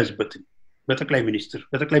የሚያዝበትን በጠቅላይ ሚኒስትር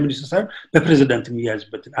ሳይሆን በፕሬዝዳንት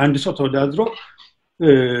የሚያዝበትን አንድ ሰው ተወዳድሮ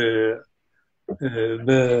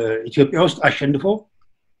በኢትዮጵያ ውስጥ አሸንፎ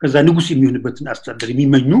ከዛ ንጉስ የሚሆንበትን አስተዳደር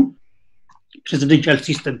የሚመኙ ፕሬዚደንሻል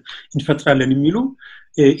ሲስተም እንፈጥራለን የሚሉ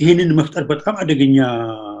ይሄንን መፍጠር በጣም አደገኛ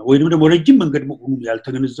ወይንም ደግሞ ረጅም መንገድ መሆኑን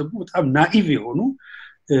ያልተገነዘቡ በጣም ናኢቭ የሆኑ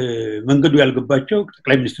መንገዱ ያልገባቸው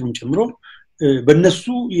ጠቅላይ ሚኒስትሩን ጨምሮ በእነሱ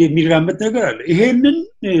የሚራመድ ነገር አለ ይሄንን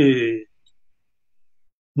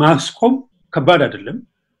ማስቆም ከባድ አይደለም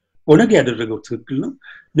ኦነግ ያደረገው ትክክል ነው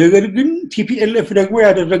ነገር ግን ቲፒኤልኤፍ ደግሞ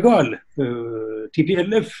ያደረገው አለ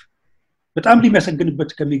ቲፒኤልኤፍ በጣም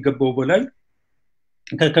ሊመሰግንበት ከሚገባው በላይ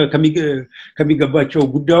ከሚገባቸው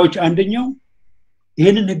ጉዳዮች አንደኛው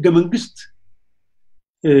ይሄንን ህገ መንግስት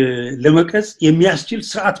ለመቀጽ የሚያስችል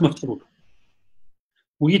ስርዓት መፍጠሩ ነው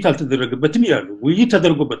ውይይት አልተደረገበትም ይላሉ ውይይት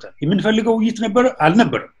ተደርጎበታል የምንፈልገው ውይይት ነበር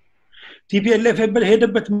አልነበረም ቲፒኤልኤፍ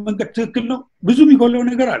ሄደበት መንገድ ትክክል ነው ብዙ የሚጎለው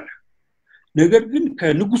ነገር አለ ነገር ግን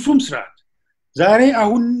ከንጉሱም ስርዓት ዛሬ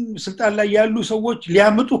አሁን ስልጣን ላይ ያሉ ሰዎች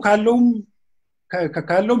ሊያመጡ ካለውም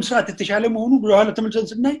ስርዓት የተሻለ መሆኑ በኋላ ተመልሰን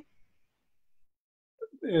ስናይ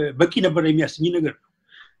በቂ ነበር የሚያስኝ ነገር ነው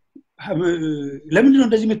ለምን ነው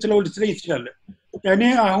እንደዚህ የምትለው ልትለይ ትችላለህ ያኔ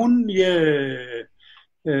አሁን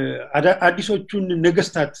አዲሶቹን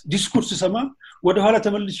ነገስታት ዲስኩርስ ሰማ ወደ ኋላ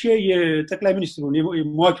ተመልሼ የጠቅላይ ሚኒስትሩን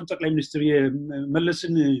የሟቹ ጠቅላይ ሚኒስትር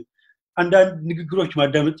የመለስን አንዳንድ ንግግሮች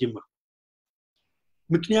ማዳመጥ ጀመርኩ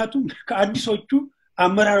ምክንያቱም ከአዲሶቹ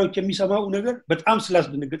አመራሮች የሚሰማው ነገር በጣም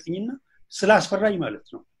ስላስደነገጠኝና ስላስፈራኝ ማለት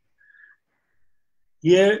ነው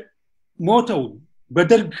የሞተው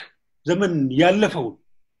በደርግ ዘመን ያለፈው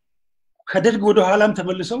ከደርግ ወደ ኋላም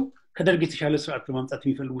ተመልሰው ከደርግ የተሻለ ስርዓት ለማምጣት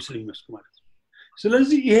የሚፈልጉ ስለሚመስሉ ማለት ነው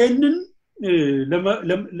ስለዚህ ይሄንን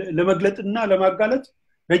ለመግለጥና ለማጋለጥ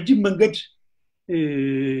ረጅም መንገድ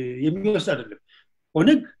የሚወስድ አይደለም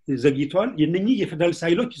ኦነግ ዘግይቷል የነኚህ የፌደራል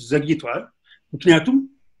ሳይሎች ዘግይቷል ምክንያቱም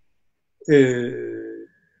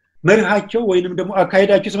መርሃቸው ወይንም ደግሞ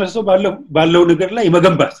አካሄዳቸው ተመሳሳይ ባለው ነገር ላይ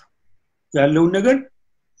መገንባት ያለውን ነገር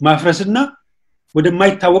ማፍረስና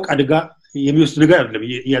ወደማይታወቅ አደጋ የሚወስድ ነገር አይደለም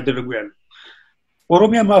ያደረጉ ያለው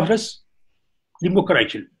ኦሮሚያ ማፍረስ ሊሞከር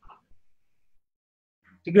አይችልም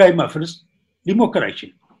ትግራይ ማፍረስ ሊሞከር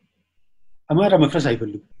አይችልም አማራ መፍረስ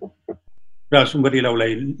አይፈልግም ራሱን በሌላው ላይ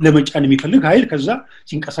ለመጫን የሚፈልግ ኃይል ከዛ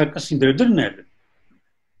ሲንቀሳቀስ ሲንደረደር እናያለን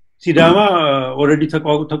ሲዳማ ኦሬዲ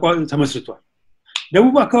ተመስርቷል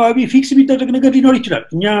ደቡብ አካባቢ ፊክስ ቢደረግ ነገር ሊኖር ይችላል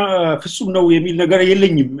እኛ ፍጹም ነው የሚል ነገር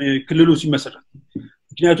የለኝም ክልሉ ሲመሰረት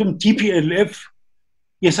ምክንያቱም ቲፒኤልኤፍ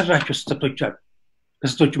የሰራቸው ስህተቶች አሉ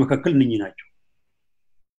ከስህተቶቹ መካከል እነኚህ ናቸው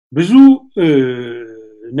ብዙ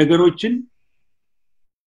ነገሮችን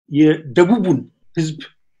የደቡቡን ህዝብ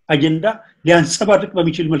አጀንዳ ሊያንጸባርቅ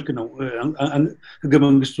በሚችል መልኩ ነው ህገ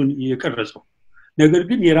መንግስቱን የቀረጸው ነገር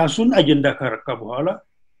ግን የራሱን አጀንዳ ካረካ በኋላ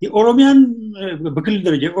የኦሮሚያን በክልል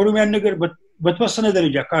ደረጃ የኦሮሚያን ነገር በተወሰነ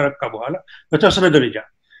ደረጃ ካረካ በኋላ በተወሰነ ደረጃ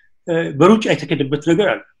በሩጫ የተከደበት ነገር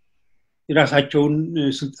አለ የራሳቸውን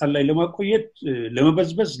ስልጣን ላይ ለማቆየት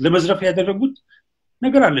ለመበዝበዝ ለመዝረፍ ያደረጉት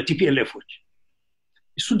ነገር አለ ቲፒኤልኤፎች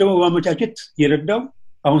እሱን ደግሞ በማመቻቸት የረዳው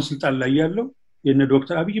አሁን ስልጣን ላይ ያለው የነ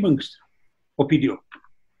ዶክተር አብይ መንግስት ነው ኦፒዲዮ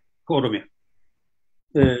ከኦሮሚያ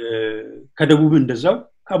ከደቡብ እንደዛው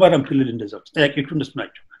ከአማራም ክልል እንደዛው ተጠያቂዎቹ እነሱ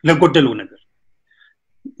ናቸው ለጎደለው ነገር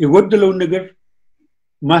የጎደለውን ነገር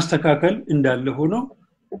ማስተካከል እንዳለ ሆኖ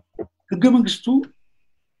ህገ መንግስቱ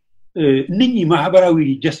እነኚህ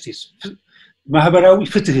ማህበራዊ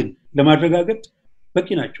ፍትህን ለማረጋገጥ በቂ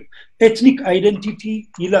ናቸው ኤትኒክ አይደንቲቲ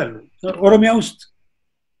ይላሉ ኦሮሚያ ውስጥ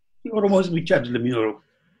የኦሮሞ ህዝብ ብቻ አይደለም የሚኖረው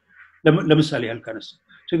ለምሳሌ ያልካነስ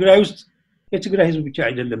ትግራይ ውስጥ የትግራይ ህዝብ ብቻ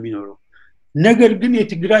አይደለም የሚኖረው ነገር ግን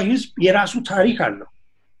የትግራይ ህዝብ የራሱ ታሪክ አለው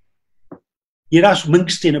የራሱ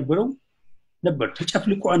መንግስት የነበረው ነበር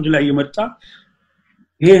ተጨፍልቆ አንድ ላይ የመጣ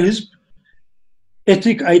ይሄ ህዝብ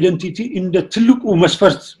ኤትኒክ አይደንቲቲ እንደ ትልቁ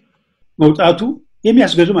መስፈርት መውጣቱ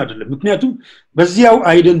የሚያስገርም አይደለም ምክንያቱም በዚያው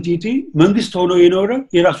አይደንቲቲ መንግስት ሆኖ የኖረ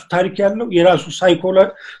የራሱ ታሪክ ያለው የራሱ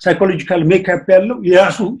ሳይኮሎጂካል ሜክአፕ ያለው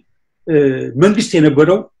የራሱ መንግስት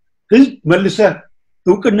የነበረው ህዝብ መልሰ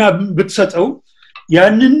እውቅና ብትሰጠው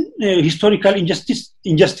ያንን ሂስቶሪካል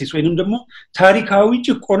ኢንጀስቲስ ወይንም ደግሞ ታሪካዊ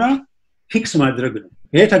ጭቆና ፊክስ ማድረግ ነው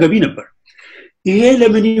ይሄ ተገቢ ነበር ይሄ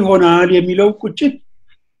ለምን ይሆናል የሚለው ቁጭት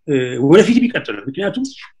ወደፊት ቢቀጥል ምክንያቱም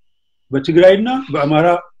በትግራይና በአማራ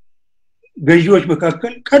ገዢዎች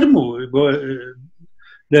መካከል ቀድሞ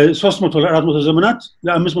ለ300 ለ400 ዘመናት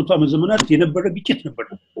ለ500 ዓመት ዘመናት የነበረ ግጭት ነበር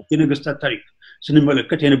የነገስታት ታሪክ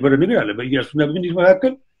ስንመለከት የነበረ ነገር አለ በኢያሱና በምኒልክ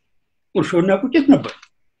መካከል ቁርሾና ቁጭት ነበር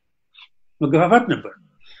መገፋፋት ነበር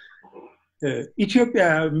ኢትዮጵያ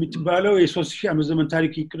የምትባለው የ3000 ዓመት ዘመን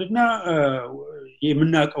ታሪክ ይቅርና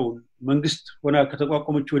የምናቀው መንግስት ሆና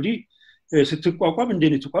ከተቋቋመች ወዲህ ስትቋቋም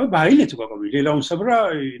እንደኔ ተቋም በኃይል የተቋቋመ ሌላውን ሰብራ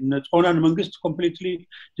ጦናን መንግስት ኮምፕሊትሊ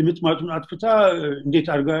ድምጥማጡን አጥፍታ እንዴት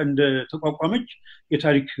አርጋ እንደ ተቋቋመች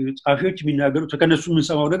የታሪክ ጻፊዎች የሚናገሩ ተከነሱ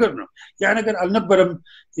የምንሰማው ነገር ነው ያ ነገር አልነበረም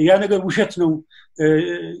ያ ነገር ውሸት ነው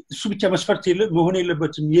እሱ ብቻ መስፈርት መሆን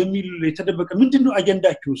የለበትም የሚል የተደበቀ ምንድነው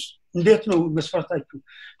አጀንዳችሁስ እንዴት ነው መስፈርታችሁ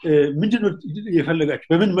ምንድነው የፈለጋችሁ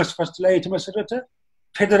በምን መስፈርት ላይ የተመሰረተ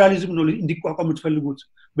ፌደራሊዝም ነው እንዲቋቋም የምትፈልጉት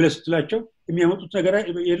ብለስትላቸው የሚያመጡት ነገር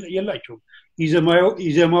የላቸው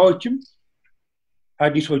ይዘማዎችም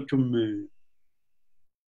አዲሶቹም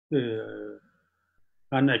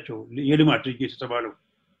አናቸው የልማት ድርጅት የተባለው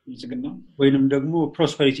ይጽግና ወይንም ደግሞ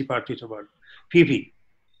ፕሮስፐሪቲ ፓርቲ የተባለው ፒፒ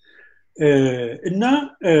እና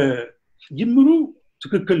ጅምሩ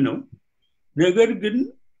ትክክል ነው ነገር ግን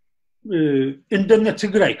እንደነ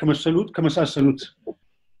ትግራይ ከመሳሰሉት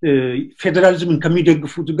ፌደራሊዝምን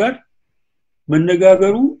ከሚደግፉት ጋር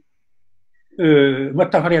መነጋገሩ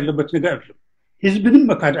መታፈር ያለበት ነገር አይደለም ህዝብንም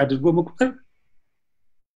መካድ አድርጎ መቁጠር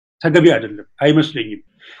ተገቢ አይደለም አይመስለኝም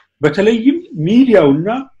በተለይም ሚዲያውና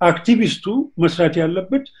አክቲቪስቱ መስራት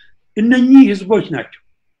ያለበት እነኚህ ህዝቦች ናቸው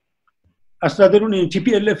አስተዳደሩን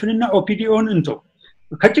ቲፒኤልኤፍንና ኦፒዲኦን እንተው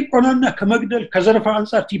ከጭቆናና ከመግደል ከዘረፋ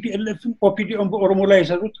አንፃር ቲፒኤልኤፍን ኦፒዲኦን በኦሮሞ ላይ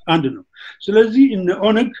የሰሩት አንድ ነው ስለዚህ እነ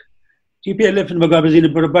ኦነግ ቲፒኤልኤፍን መጋበዝ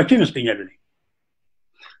የነበረባቸው ይመስለኛል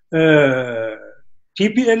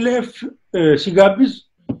ቲፒኤልኤፍ ሲጋብዝ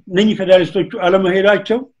እነኚህ ፌደራሊስቶቹ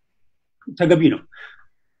አለመሄዳቸው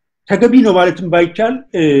ተገቢ ነው ማለትም ባይቻል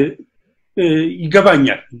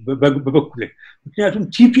ይገባኛል በበኩሌ ምክንያቱም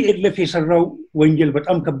ቲፒኤልኤፍ የሰራው ወንጀል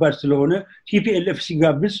በጣም ከባድ ስለሆነ ቲፒኤልኤፍ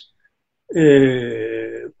ሲጋብዝ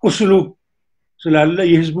ቁስሉ ስላለ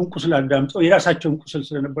የህዝቡን ቁስል አዳምጠው የራሳቸውን ቁስል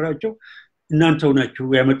ስለነበራቸው እናንተው ናችሁ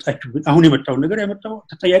ያመጣችሁ አሁን የመጣው ነገር ያመጣው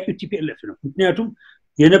ተጠያቂው ቲፒኤልኤፍ ነው ምክንያቱም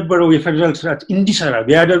የነበረው የፌደራል ስርዓት እንዲሰራ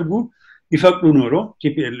ቢያደርጉ ይፈቅዱ ኖሮ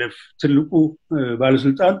ቲፒኤልኤፍ ትልቁ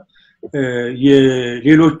ባለስልጣን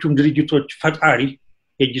የሌሎቹም ድርጅቶች ፈጣሪ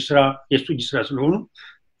የእጅ ስራ ስለሆኑ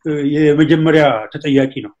የመጀመሪያ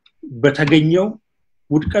ተጠያቂ ነው በተገኘው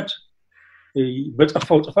ውድቀት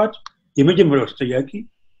በጠፋው ጥፋት የመጀመሪያው ተጠያቂ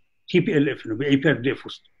ቲፒኤልኤፍ ነው በኢፒአርዲኤፍ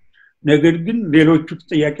ውስጥ ነገር ግን ሌሎቹ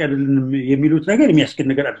ተጠያቂ አይደለም የሚሉት ነገር የሚያስከን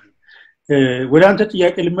ነገር አይደለም ወደ አንተ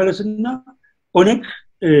ጥያቄ ልመለስና ኦነግ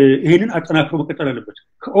ይሄንን አጠናክሮ መቀጠል አለበት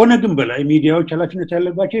ከኦነግም በላይ ሚዲያዎች ኃላፊነት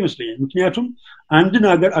ያለባቸው ይመስለኛል ምክንያቱም አንድን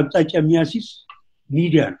ሀገር አቅጣጫ የሚያሲስ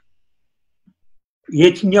ሚዲያ ነው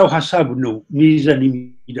የትኛው ሐሳብ ነው ሚዛን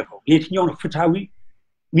የሚደፋው የትኛው ነው ፍትሃዊ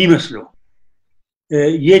የሚመስለው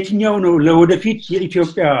የትኛው ነው ለወደፊት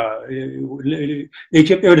የኢትዮጵያ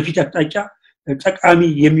ወደፊት አቅጣጫ ጠቃሚ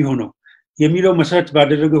የሚሆነው የሚለው መሰረት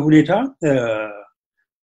ባደረገ ሁኔታ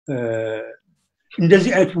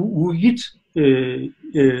እንደዚህ አይነት ውይይት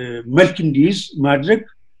መልክ እንዲይዝ ማድረግ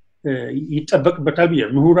ይጠበቅበታል ብዬ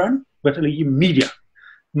ምሁራን በተለይም ሚዲያ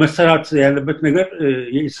መሰራት ያለበት ነገር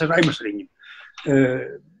ይሰራ አይመስለኝም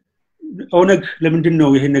ኦነግ ለምንድን ነው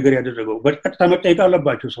ይሄን ነገር ያደረገው በቀጥታ መጠየቅ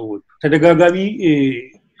አለባቸው ሰዎች ተደጋጋሚ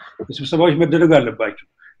ስብሰባዎች መደረግ አለባቸው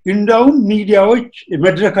እንዳውም ሚዲያዎች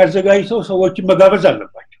መድረክ አዘጋጅተው ሰዎችን መጋበዝ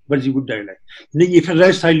አለባቸው በዚህ ጉዳይ ላይ እነኚህ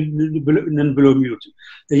የፌደራሊስት ኃይል ነን ብለው የሚሉት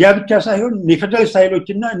ያ ብቻ ሳይሆን የፌደራሊስት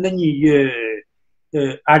ኃይሎችና እነኚህ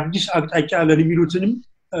አዲስ አቅጣጫ ለሚሉትንም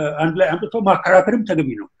አንድ ላይ አምጥቶ ማከራከርም ተገቢ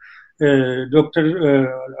ነው ዶክተር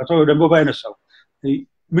አቶ ደንቦባ ያነሳው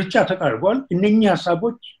ምርጫ ተቃርቧል እነኚህ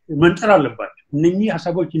ሐሳቦች መንጠር አለባቸው እነኚህ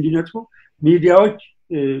ሐሳቦች እንዲነጥሩ ሚዲያዎች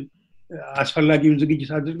አስፈላጊውን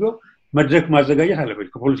ዝግጅት አድርገው መድረክ ማዘጋጀት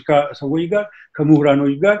አለባቸው ከፖለቲካ ሰዎች ጋር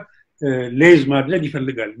ከምሁራኖች ጋር ሌዝ ማድረግ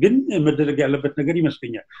ይፈልጋል ግን መደረግ ያለበት ነገር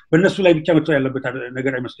ይመስለኛል በእነሱ ላይ ብቻ መጥቶ ያለበት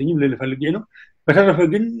ነገር አይመስለኝም ለፈልጌ ነው በተረፈ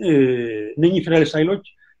ግን እነኚህ ፌደራሊስት ኃይሎች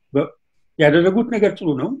ያደረጉት ነገር ጥሩ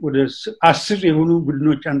ነው ወደ 10 የሆኑ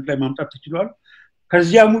ቡድኖች አንድ ላይ ማምጣት ተችሏል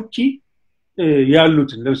ከዚያም ውጪ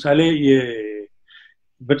ያሉትን ለምሳሌ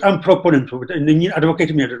በጣም ፕሮፖነንት እነኚህ አድቮኬት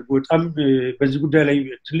የሚያደርጉ በጣም በዚህ ጉዳይ ላይ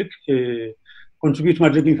ትልቅ ኮንትሪቢዩት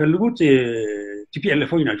ማድረግ የሚፈልጉት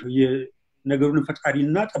ቲፒኤልኤፎች ናቸው የነገሩን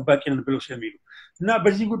ፈጣሪና ጠባቂ ነን ብለው ስለሚሉ እና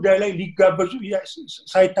በዚህ ጉዳይ ላይ ሊጋበዙ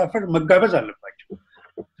ሳይታፈር መጋበዝ አለባቸው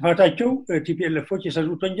ጥፋታቸው ቲፒኤልኤፎች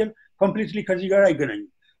የሰሩት ወንጀል ኮምፕሊትሊ ከዚህ ጋር አይገናኝም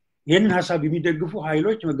ይሄንን ሐሳብ የሚደግፉ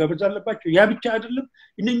ኃይሎች መጋበዝ አለባቸው ያ ብቻ አይደለም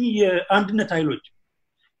እነኚህ የአንድነት ኃይሎች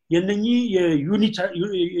የነኚህ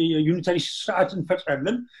የዩኒታሪ ስርዓት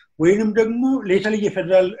እንፈጥራለን ወይንም ደግሞ ለተለየ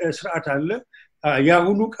ፌደራል ስርዓት አለ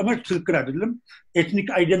ያሁኑ ቀመር ትክክል አይደለም ኤትኒክ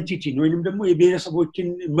አይደንቲቲ ወይንም ደግሞ የብሔረሰቦችን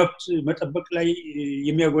መብት መጠበቅ ላይ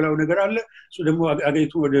የሚያጎላው ነገር አለ እሱ ደግሞ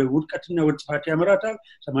አገሪቱ ወደ ውድቀትና ወደ ጥፋት ያመራታል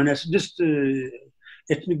 86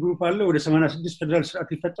 ኤትኒክ ግሩፕ አለ ወደ 86 ፌደራል ስርዓት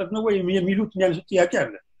ሊፈጠር ነው ወይ የሚሉት የሚያነሱት ጥያቄ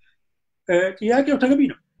አለ ጥያቄው ተገቢ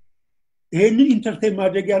ነው ይሄንን ኢንተርቴን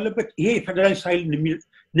ማድረግ ያለበት ይሄ ፌደራል ስታይል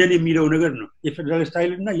ነን የሚለው ነገር ነው የፌደራል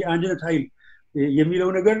ስታይል እና የአንድነት ኃይል የሚለው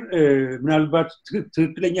ነገር ምናልባት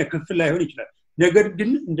ትክክለኛ ክፍል ላይሆን ይችላል ነገር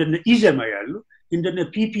ግን እንደነ ኢዘማ ያሉ እንደነ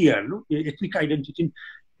ፒፒ ያሉ የኤትኒክ አይደንቲቲን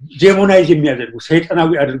ዴሞናይዝ የሚያደርጉ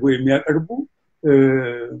ሰይጣናዊ አድርጎ የሚያቀርቡ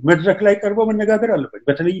መድረክ ላይ ቀርበው መነጋገር አለበት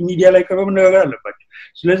በተለይ ሚዲያ ላይ ቀርበው መነጋገር አለባቸው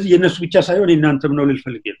ስለዚህ የነሱ ብቻ ሳይሆን እናንተም ነው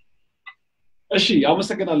ልፈልግ እሺ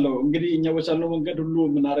አመሰግናለሁ እንግዲህ እኛ በቻልነው መንገድ ሁሉ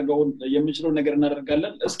ምናደርገው የምንችለው ነገር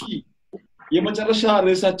እናደርጋለን እስኪ የመጨረሻ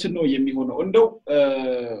ርዕሳችን ነው የሚሆነው እንደው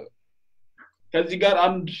ከዚህ ጋር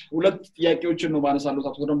አንድ ሁለት ጥያቄዎችን ነው ማነሳለሁ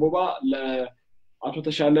አቶ ደንቦባ ለአቶ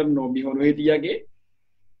ተሻለም ነው የሚሆነው ይሄ ጥያቄ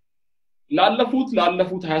ላለፉት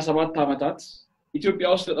 27 አመታት ኢትዮጵያ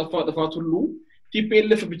ውስጥ ተጠፋ ጥፋት ሁሉ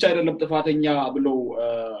ቲፒኤልኤፍ ብቻ አይደለም ጥፋተኛ ብለው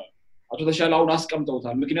አቶ ተሻላውን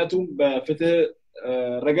አስቀምጠውታል ምክንያቱም በፍትህ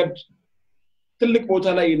ረገድ ትልቅ ቦታ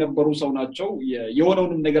ላይ የነበሩ ሰው ናቸው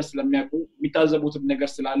የሆነውንም ነገር ስለሚያውቁ የሚታዘቡትም ነገር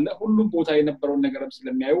ስላለ ሁሉም ቦታ የነበረውን ነገርም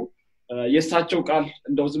ስለሚያዩ የሳቸው ቃል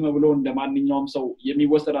እንደው ዝም ብሎ እንደማንኛውም ሰው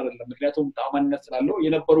የሚወሰድ አይደለም ምክንያቱም ተአማንነት ስላለው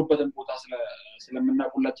የነበሩበትን ቦታ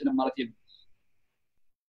ስለምናውቁላችንም ማለት ነው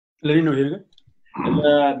ለኔ ነው ይሄ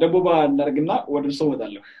ደቡባ እናርግና ወደ ሰው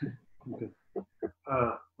ወጣለሁ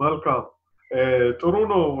መልካም ጥሩ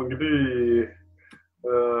ነው እንግዲህ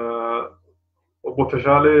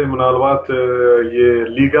በተሻለ ምናልባት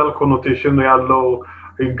የሊጋል ኮኖቴሽን ያለው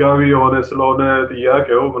ህጋዊ የሆነ ስለሆነ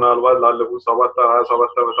ጥያቄው ምናልባት ላለፉት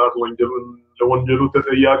 27 አመታት ለወንጀሉ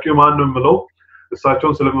ተጠያቂ ማንም ነው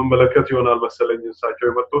እሳቸውን ስለመመለከት ይሆናል መሰለኝ እሳቸው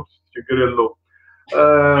የመጡት ችግር የለው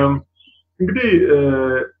እንግዲህ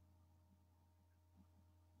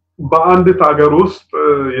በአንድ ሀገር ውስጥ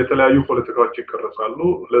የተለያዩ ፖለቲካዎች ይቀርጻሉ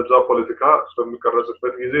ለዛ ፖለቲካ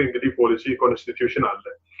በሚቀርጽበት ጊዜ እንግዲህ ፖሊሲ ኮንስቲቲዩሽን አለ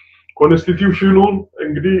ኮንስቲቲዩሽኑን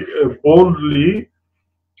እንግዲህ ቦልሊ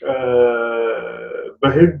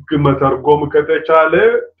በህግ መተርጎም ከተቻለ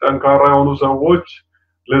ጠንካራ የሆኑ ሰዎች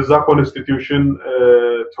ለዛ ኮንስቲቲዩሽን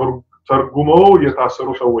ተርጉመው የታሰሩ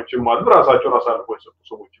ሰዎችም አሉ ራሳቸውን አሳልፈው የሰጡ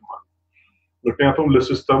ሰዎችም አሉ ምክንያቱም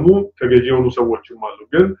ለሲስተሙ ተገዢ የሆኑ ሰዎችም አሉ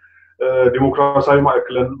ግን ዲሞክራሲያዊ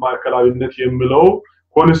ማዕከላዊነት የሚለው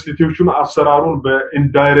ኮንስቲቲዩሽን አሰራሩን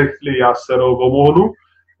በኢንዳይሬክትሊ ያሰረው በመሆኑ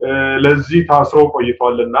ለዚህ ታስረው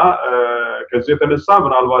ቆይቷልና ከዚህ የተነሳ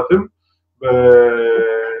ምናልባትም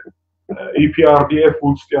ኢፒአርዲኤፍ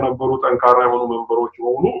ውስጥ የነበሩ ጠንካራ የሆኑ ሜምበሮች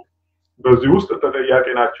ሆኑ በዚህ ውስጥ ተጠያቂ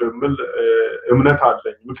ናቸው የሚል እምነት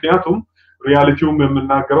አለኝ ምክንያቱም ሪያሊቲውም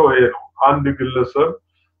የምናገረው ይሄ ነው አንድ ግለሰብ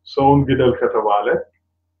ሰውን ግደል ከተባለ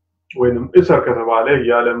ወይንም እስር ከተባለ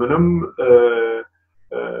ያለ ምንም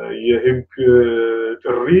የህግ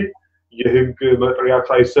ጥሪ የህግ መጥሪያ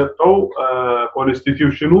ሳይሰጠው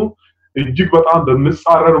ኮንስቲቲዩሽኑ እጅግ በጣም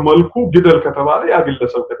በመጻረር መልኩ ግደል ከተባለ ያ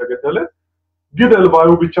ግለሰብ ከተገደለ ግደል ባዩ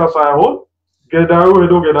ብቻ ሳይሆን ገዳዩ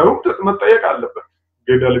ሄዶ ገዳዩ መጠየቅ አለበት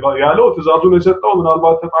ገደል ያለው ትዕዛዙን የሰጠው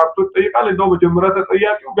ምናልባት ተጣርቶ ይጠይቃል እንደው መጀመሪያ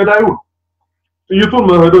ተጠያቂው ገዳዩ ጥይቱን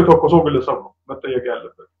ሄዶ የተኮሰው ግለሰብ ነው መጠየቅ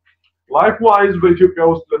ያለበት ላይክዋይዝ በኢትዮጵያ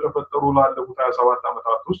ውስጥ ለተፈጠሩ ላለፉት 27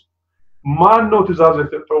 አመታት ውስጥ ማን ነው ትዕዛዝ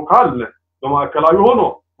የሰጠው ካለ በማዕከላዊ ሆኖ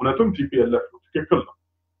እውነቱም ቲፒኤልኤፍ ትክክል ነው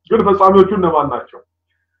ግን ፈጻሚዎቹ እነማን ናቸው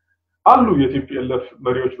አሉ የቲፒኤልኤፍ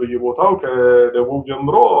መሪዎች በየቦታው ከደቡብ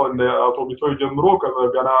ጀምሮ አቶ ቢቶይ ጀምሮ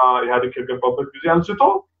ከገና ኢህአዴግ ከገባበት ጊዜ አንስቶ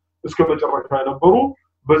እስከ መጨረሻ የነበሩ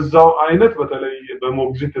በዛው አይነት በተለይ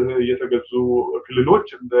በሞግዚት የተገዙ ክልሎች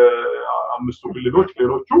እንደ አምስቱ ክልሎች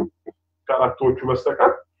ሌሎቹ ከአራቶቹ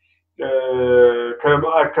በስተቀር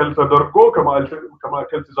ከማዕከል ተደርጎ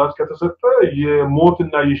ከማዕከል ትዕዛዝ ከተሰጠ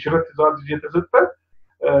የሞትና የሽረት ትዕዛዝ እየተሰጠ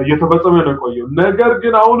የተፈጸመ ነው ቆየው ነገር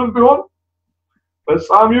ግን አሁንም ቢሆን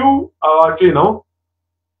ፈጻሚው አዋቂ ነው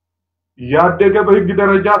ያደገ በህግ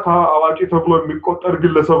ደረጃ አዋቂ ተብሎ የሚቆጠር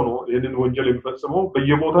ግለሰብ ነው ይሄንን ወንጀል የሚፈጽመው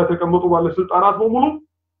በየቦታው ተቀምጡ ባለስልጣናት በሙሉ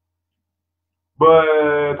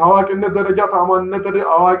በታዋቂነት ደረጃ ታማኝነት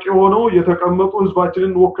አዋቂ ሆነው የተቀመጡ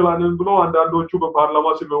ህዝባችንን ወክላንን ብሎ አንዳንዶቹ በፓርላማ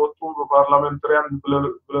ሲወጡ በፓርላሜንታሪያን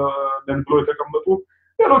ብሎ የተቀመጡ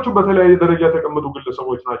ሌሎቹ በተለያየ ደረጃ የተቀመጡ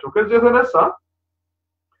ግለሰቦች ናቸው ከዚህ የተነሳ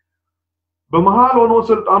በመሃል ሆኖ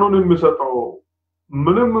ስልጣኑን የሚሰጠው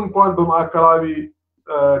ምንም እንኳን በማዕከላዊ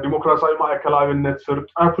ዲሞክራሲያዊ ማዕከላዊነት ስር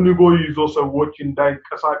ጠፍንጎ ይዞ ሰዎች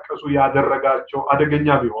እንዳይንቀሳቀሱ ያደረጋቸው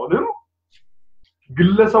አደገኛ ቢሆንም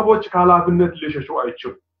ግለሰቦች ካላፍነት ሊሸሹ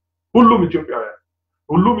አይችሉም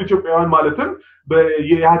ሁሉም ኢትዮጵያውያን ማለትም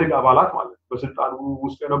በኢህአዴግ አባላት ማለት በስልጣኑ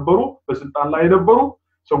ውስጥ የነበሩ በስልጣን ላይ የነበሩ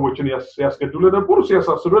ሰዎችን ሲያስገድሉ የነበሩ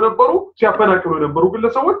ሲያሳስሩ የነበሩ ሲያፈናቅሉ የነበሩ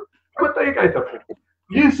ግለሰቦች መጠየቅ አይተርፉም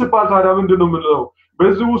ይህ ሲባል ታዲያ ምንድነው የምንለው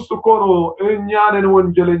በዚህ ውስጥ እኮ ነው እኛ ነን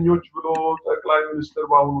ወንጀለኞች ብሎ ጠቅላይ ሚኒስትር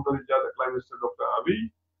በአሁኑ ደረጃ ጠቅላይ ሚኒስትር ዶክተር አብይ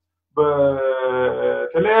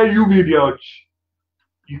በተለያዩ ሚዲያዎች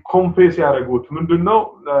ኮንፌስ ያደረጉት ምንድነው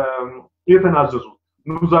የተናዘዙት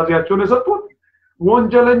ኑዛዜያቸውን የሰጡት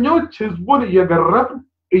ወንጀለኞች ህዝቡን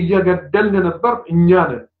እየገደልን ነበር እኛ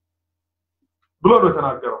ነን ብሎ ነው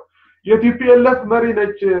ተናገረው የቲፒኤልኤፍ መሪ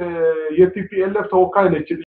ነች የቲፒኤልኤፍ ተወካይ ነች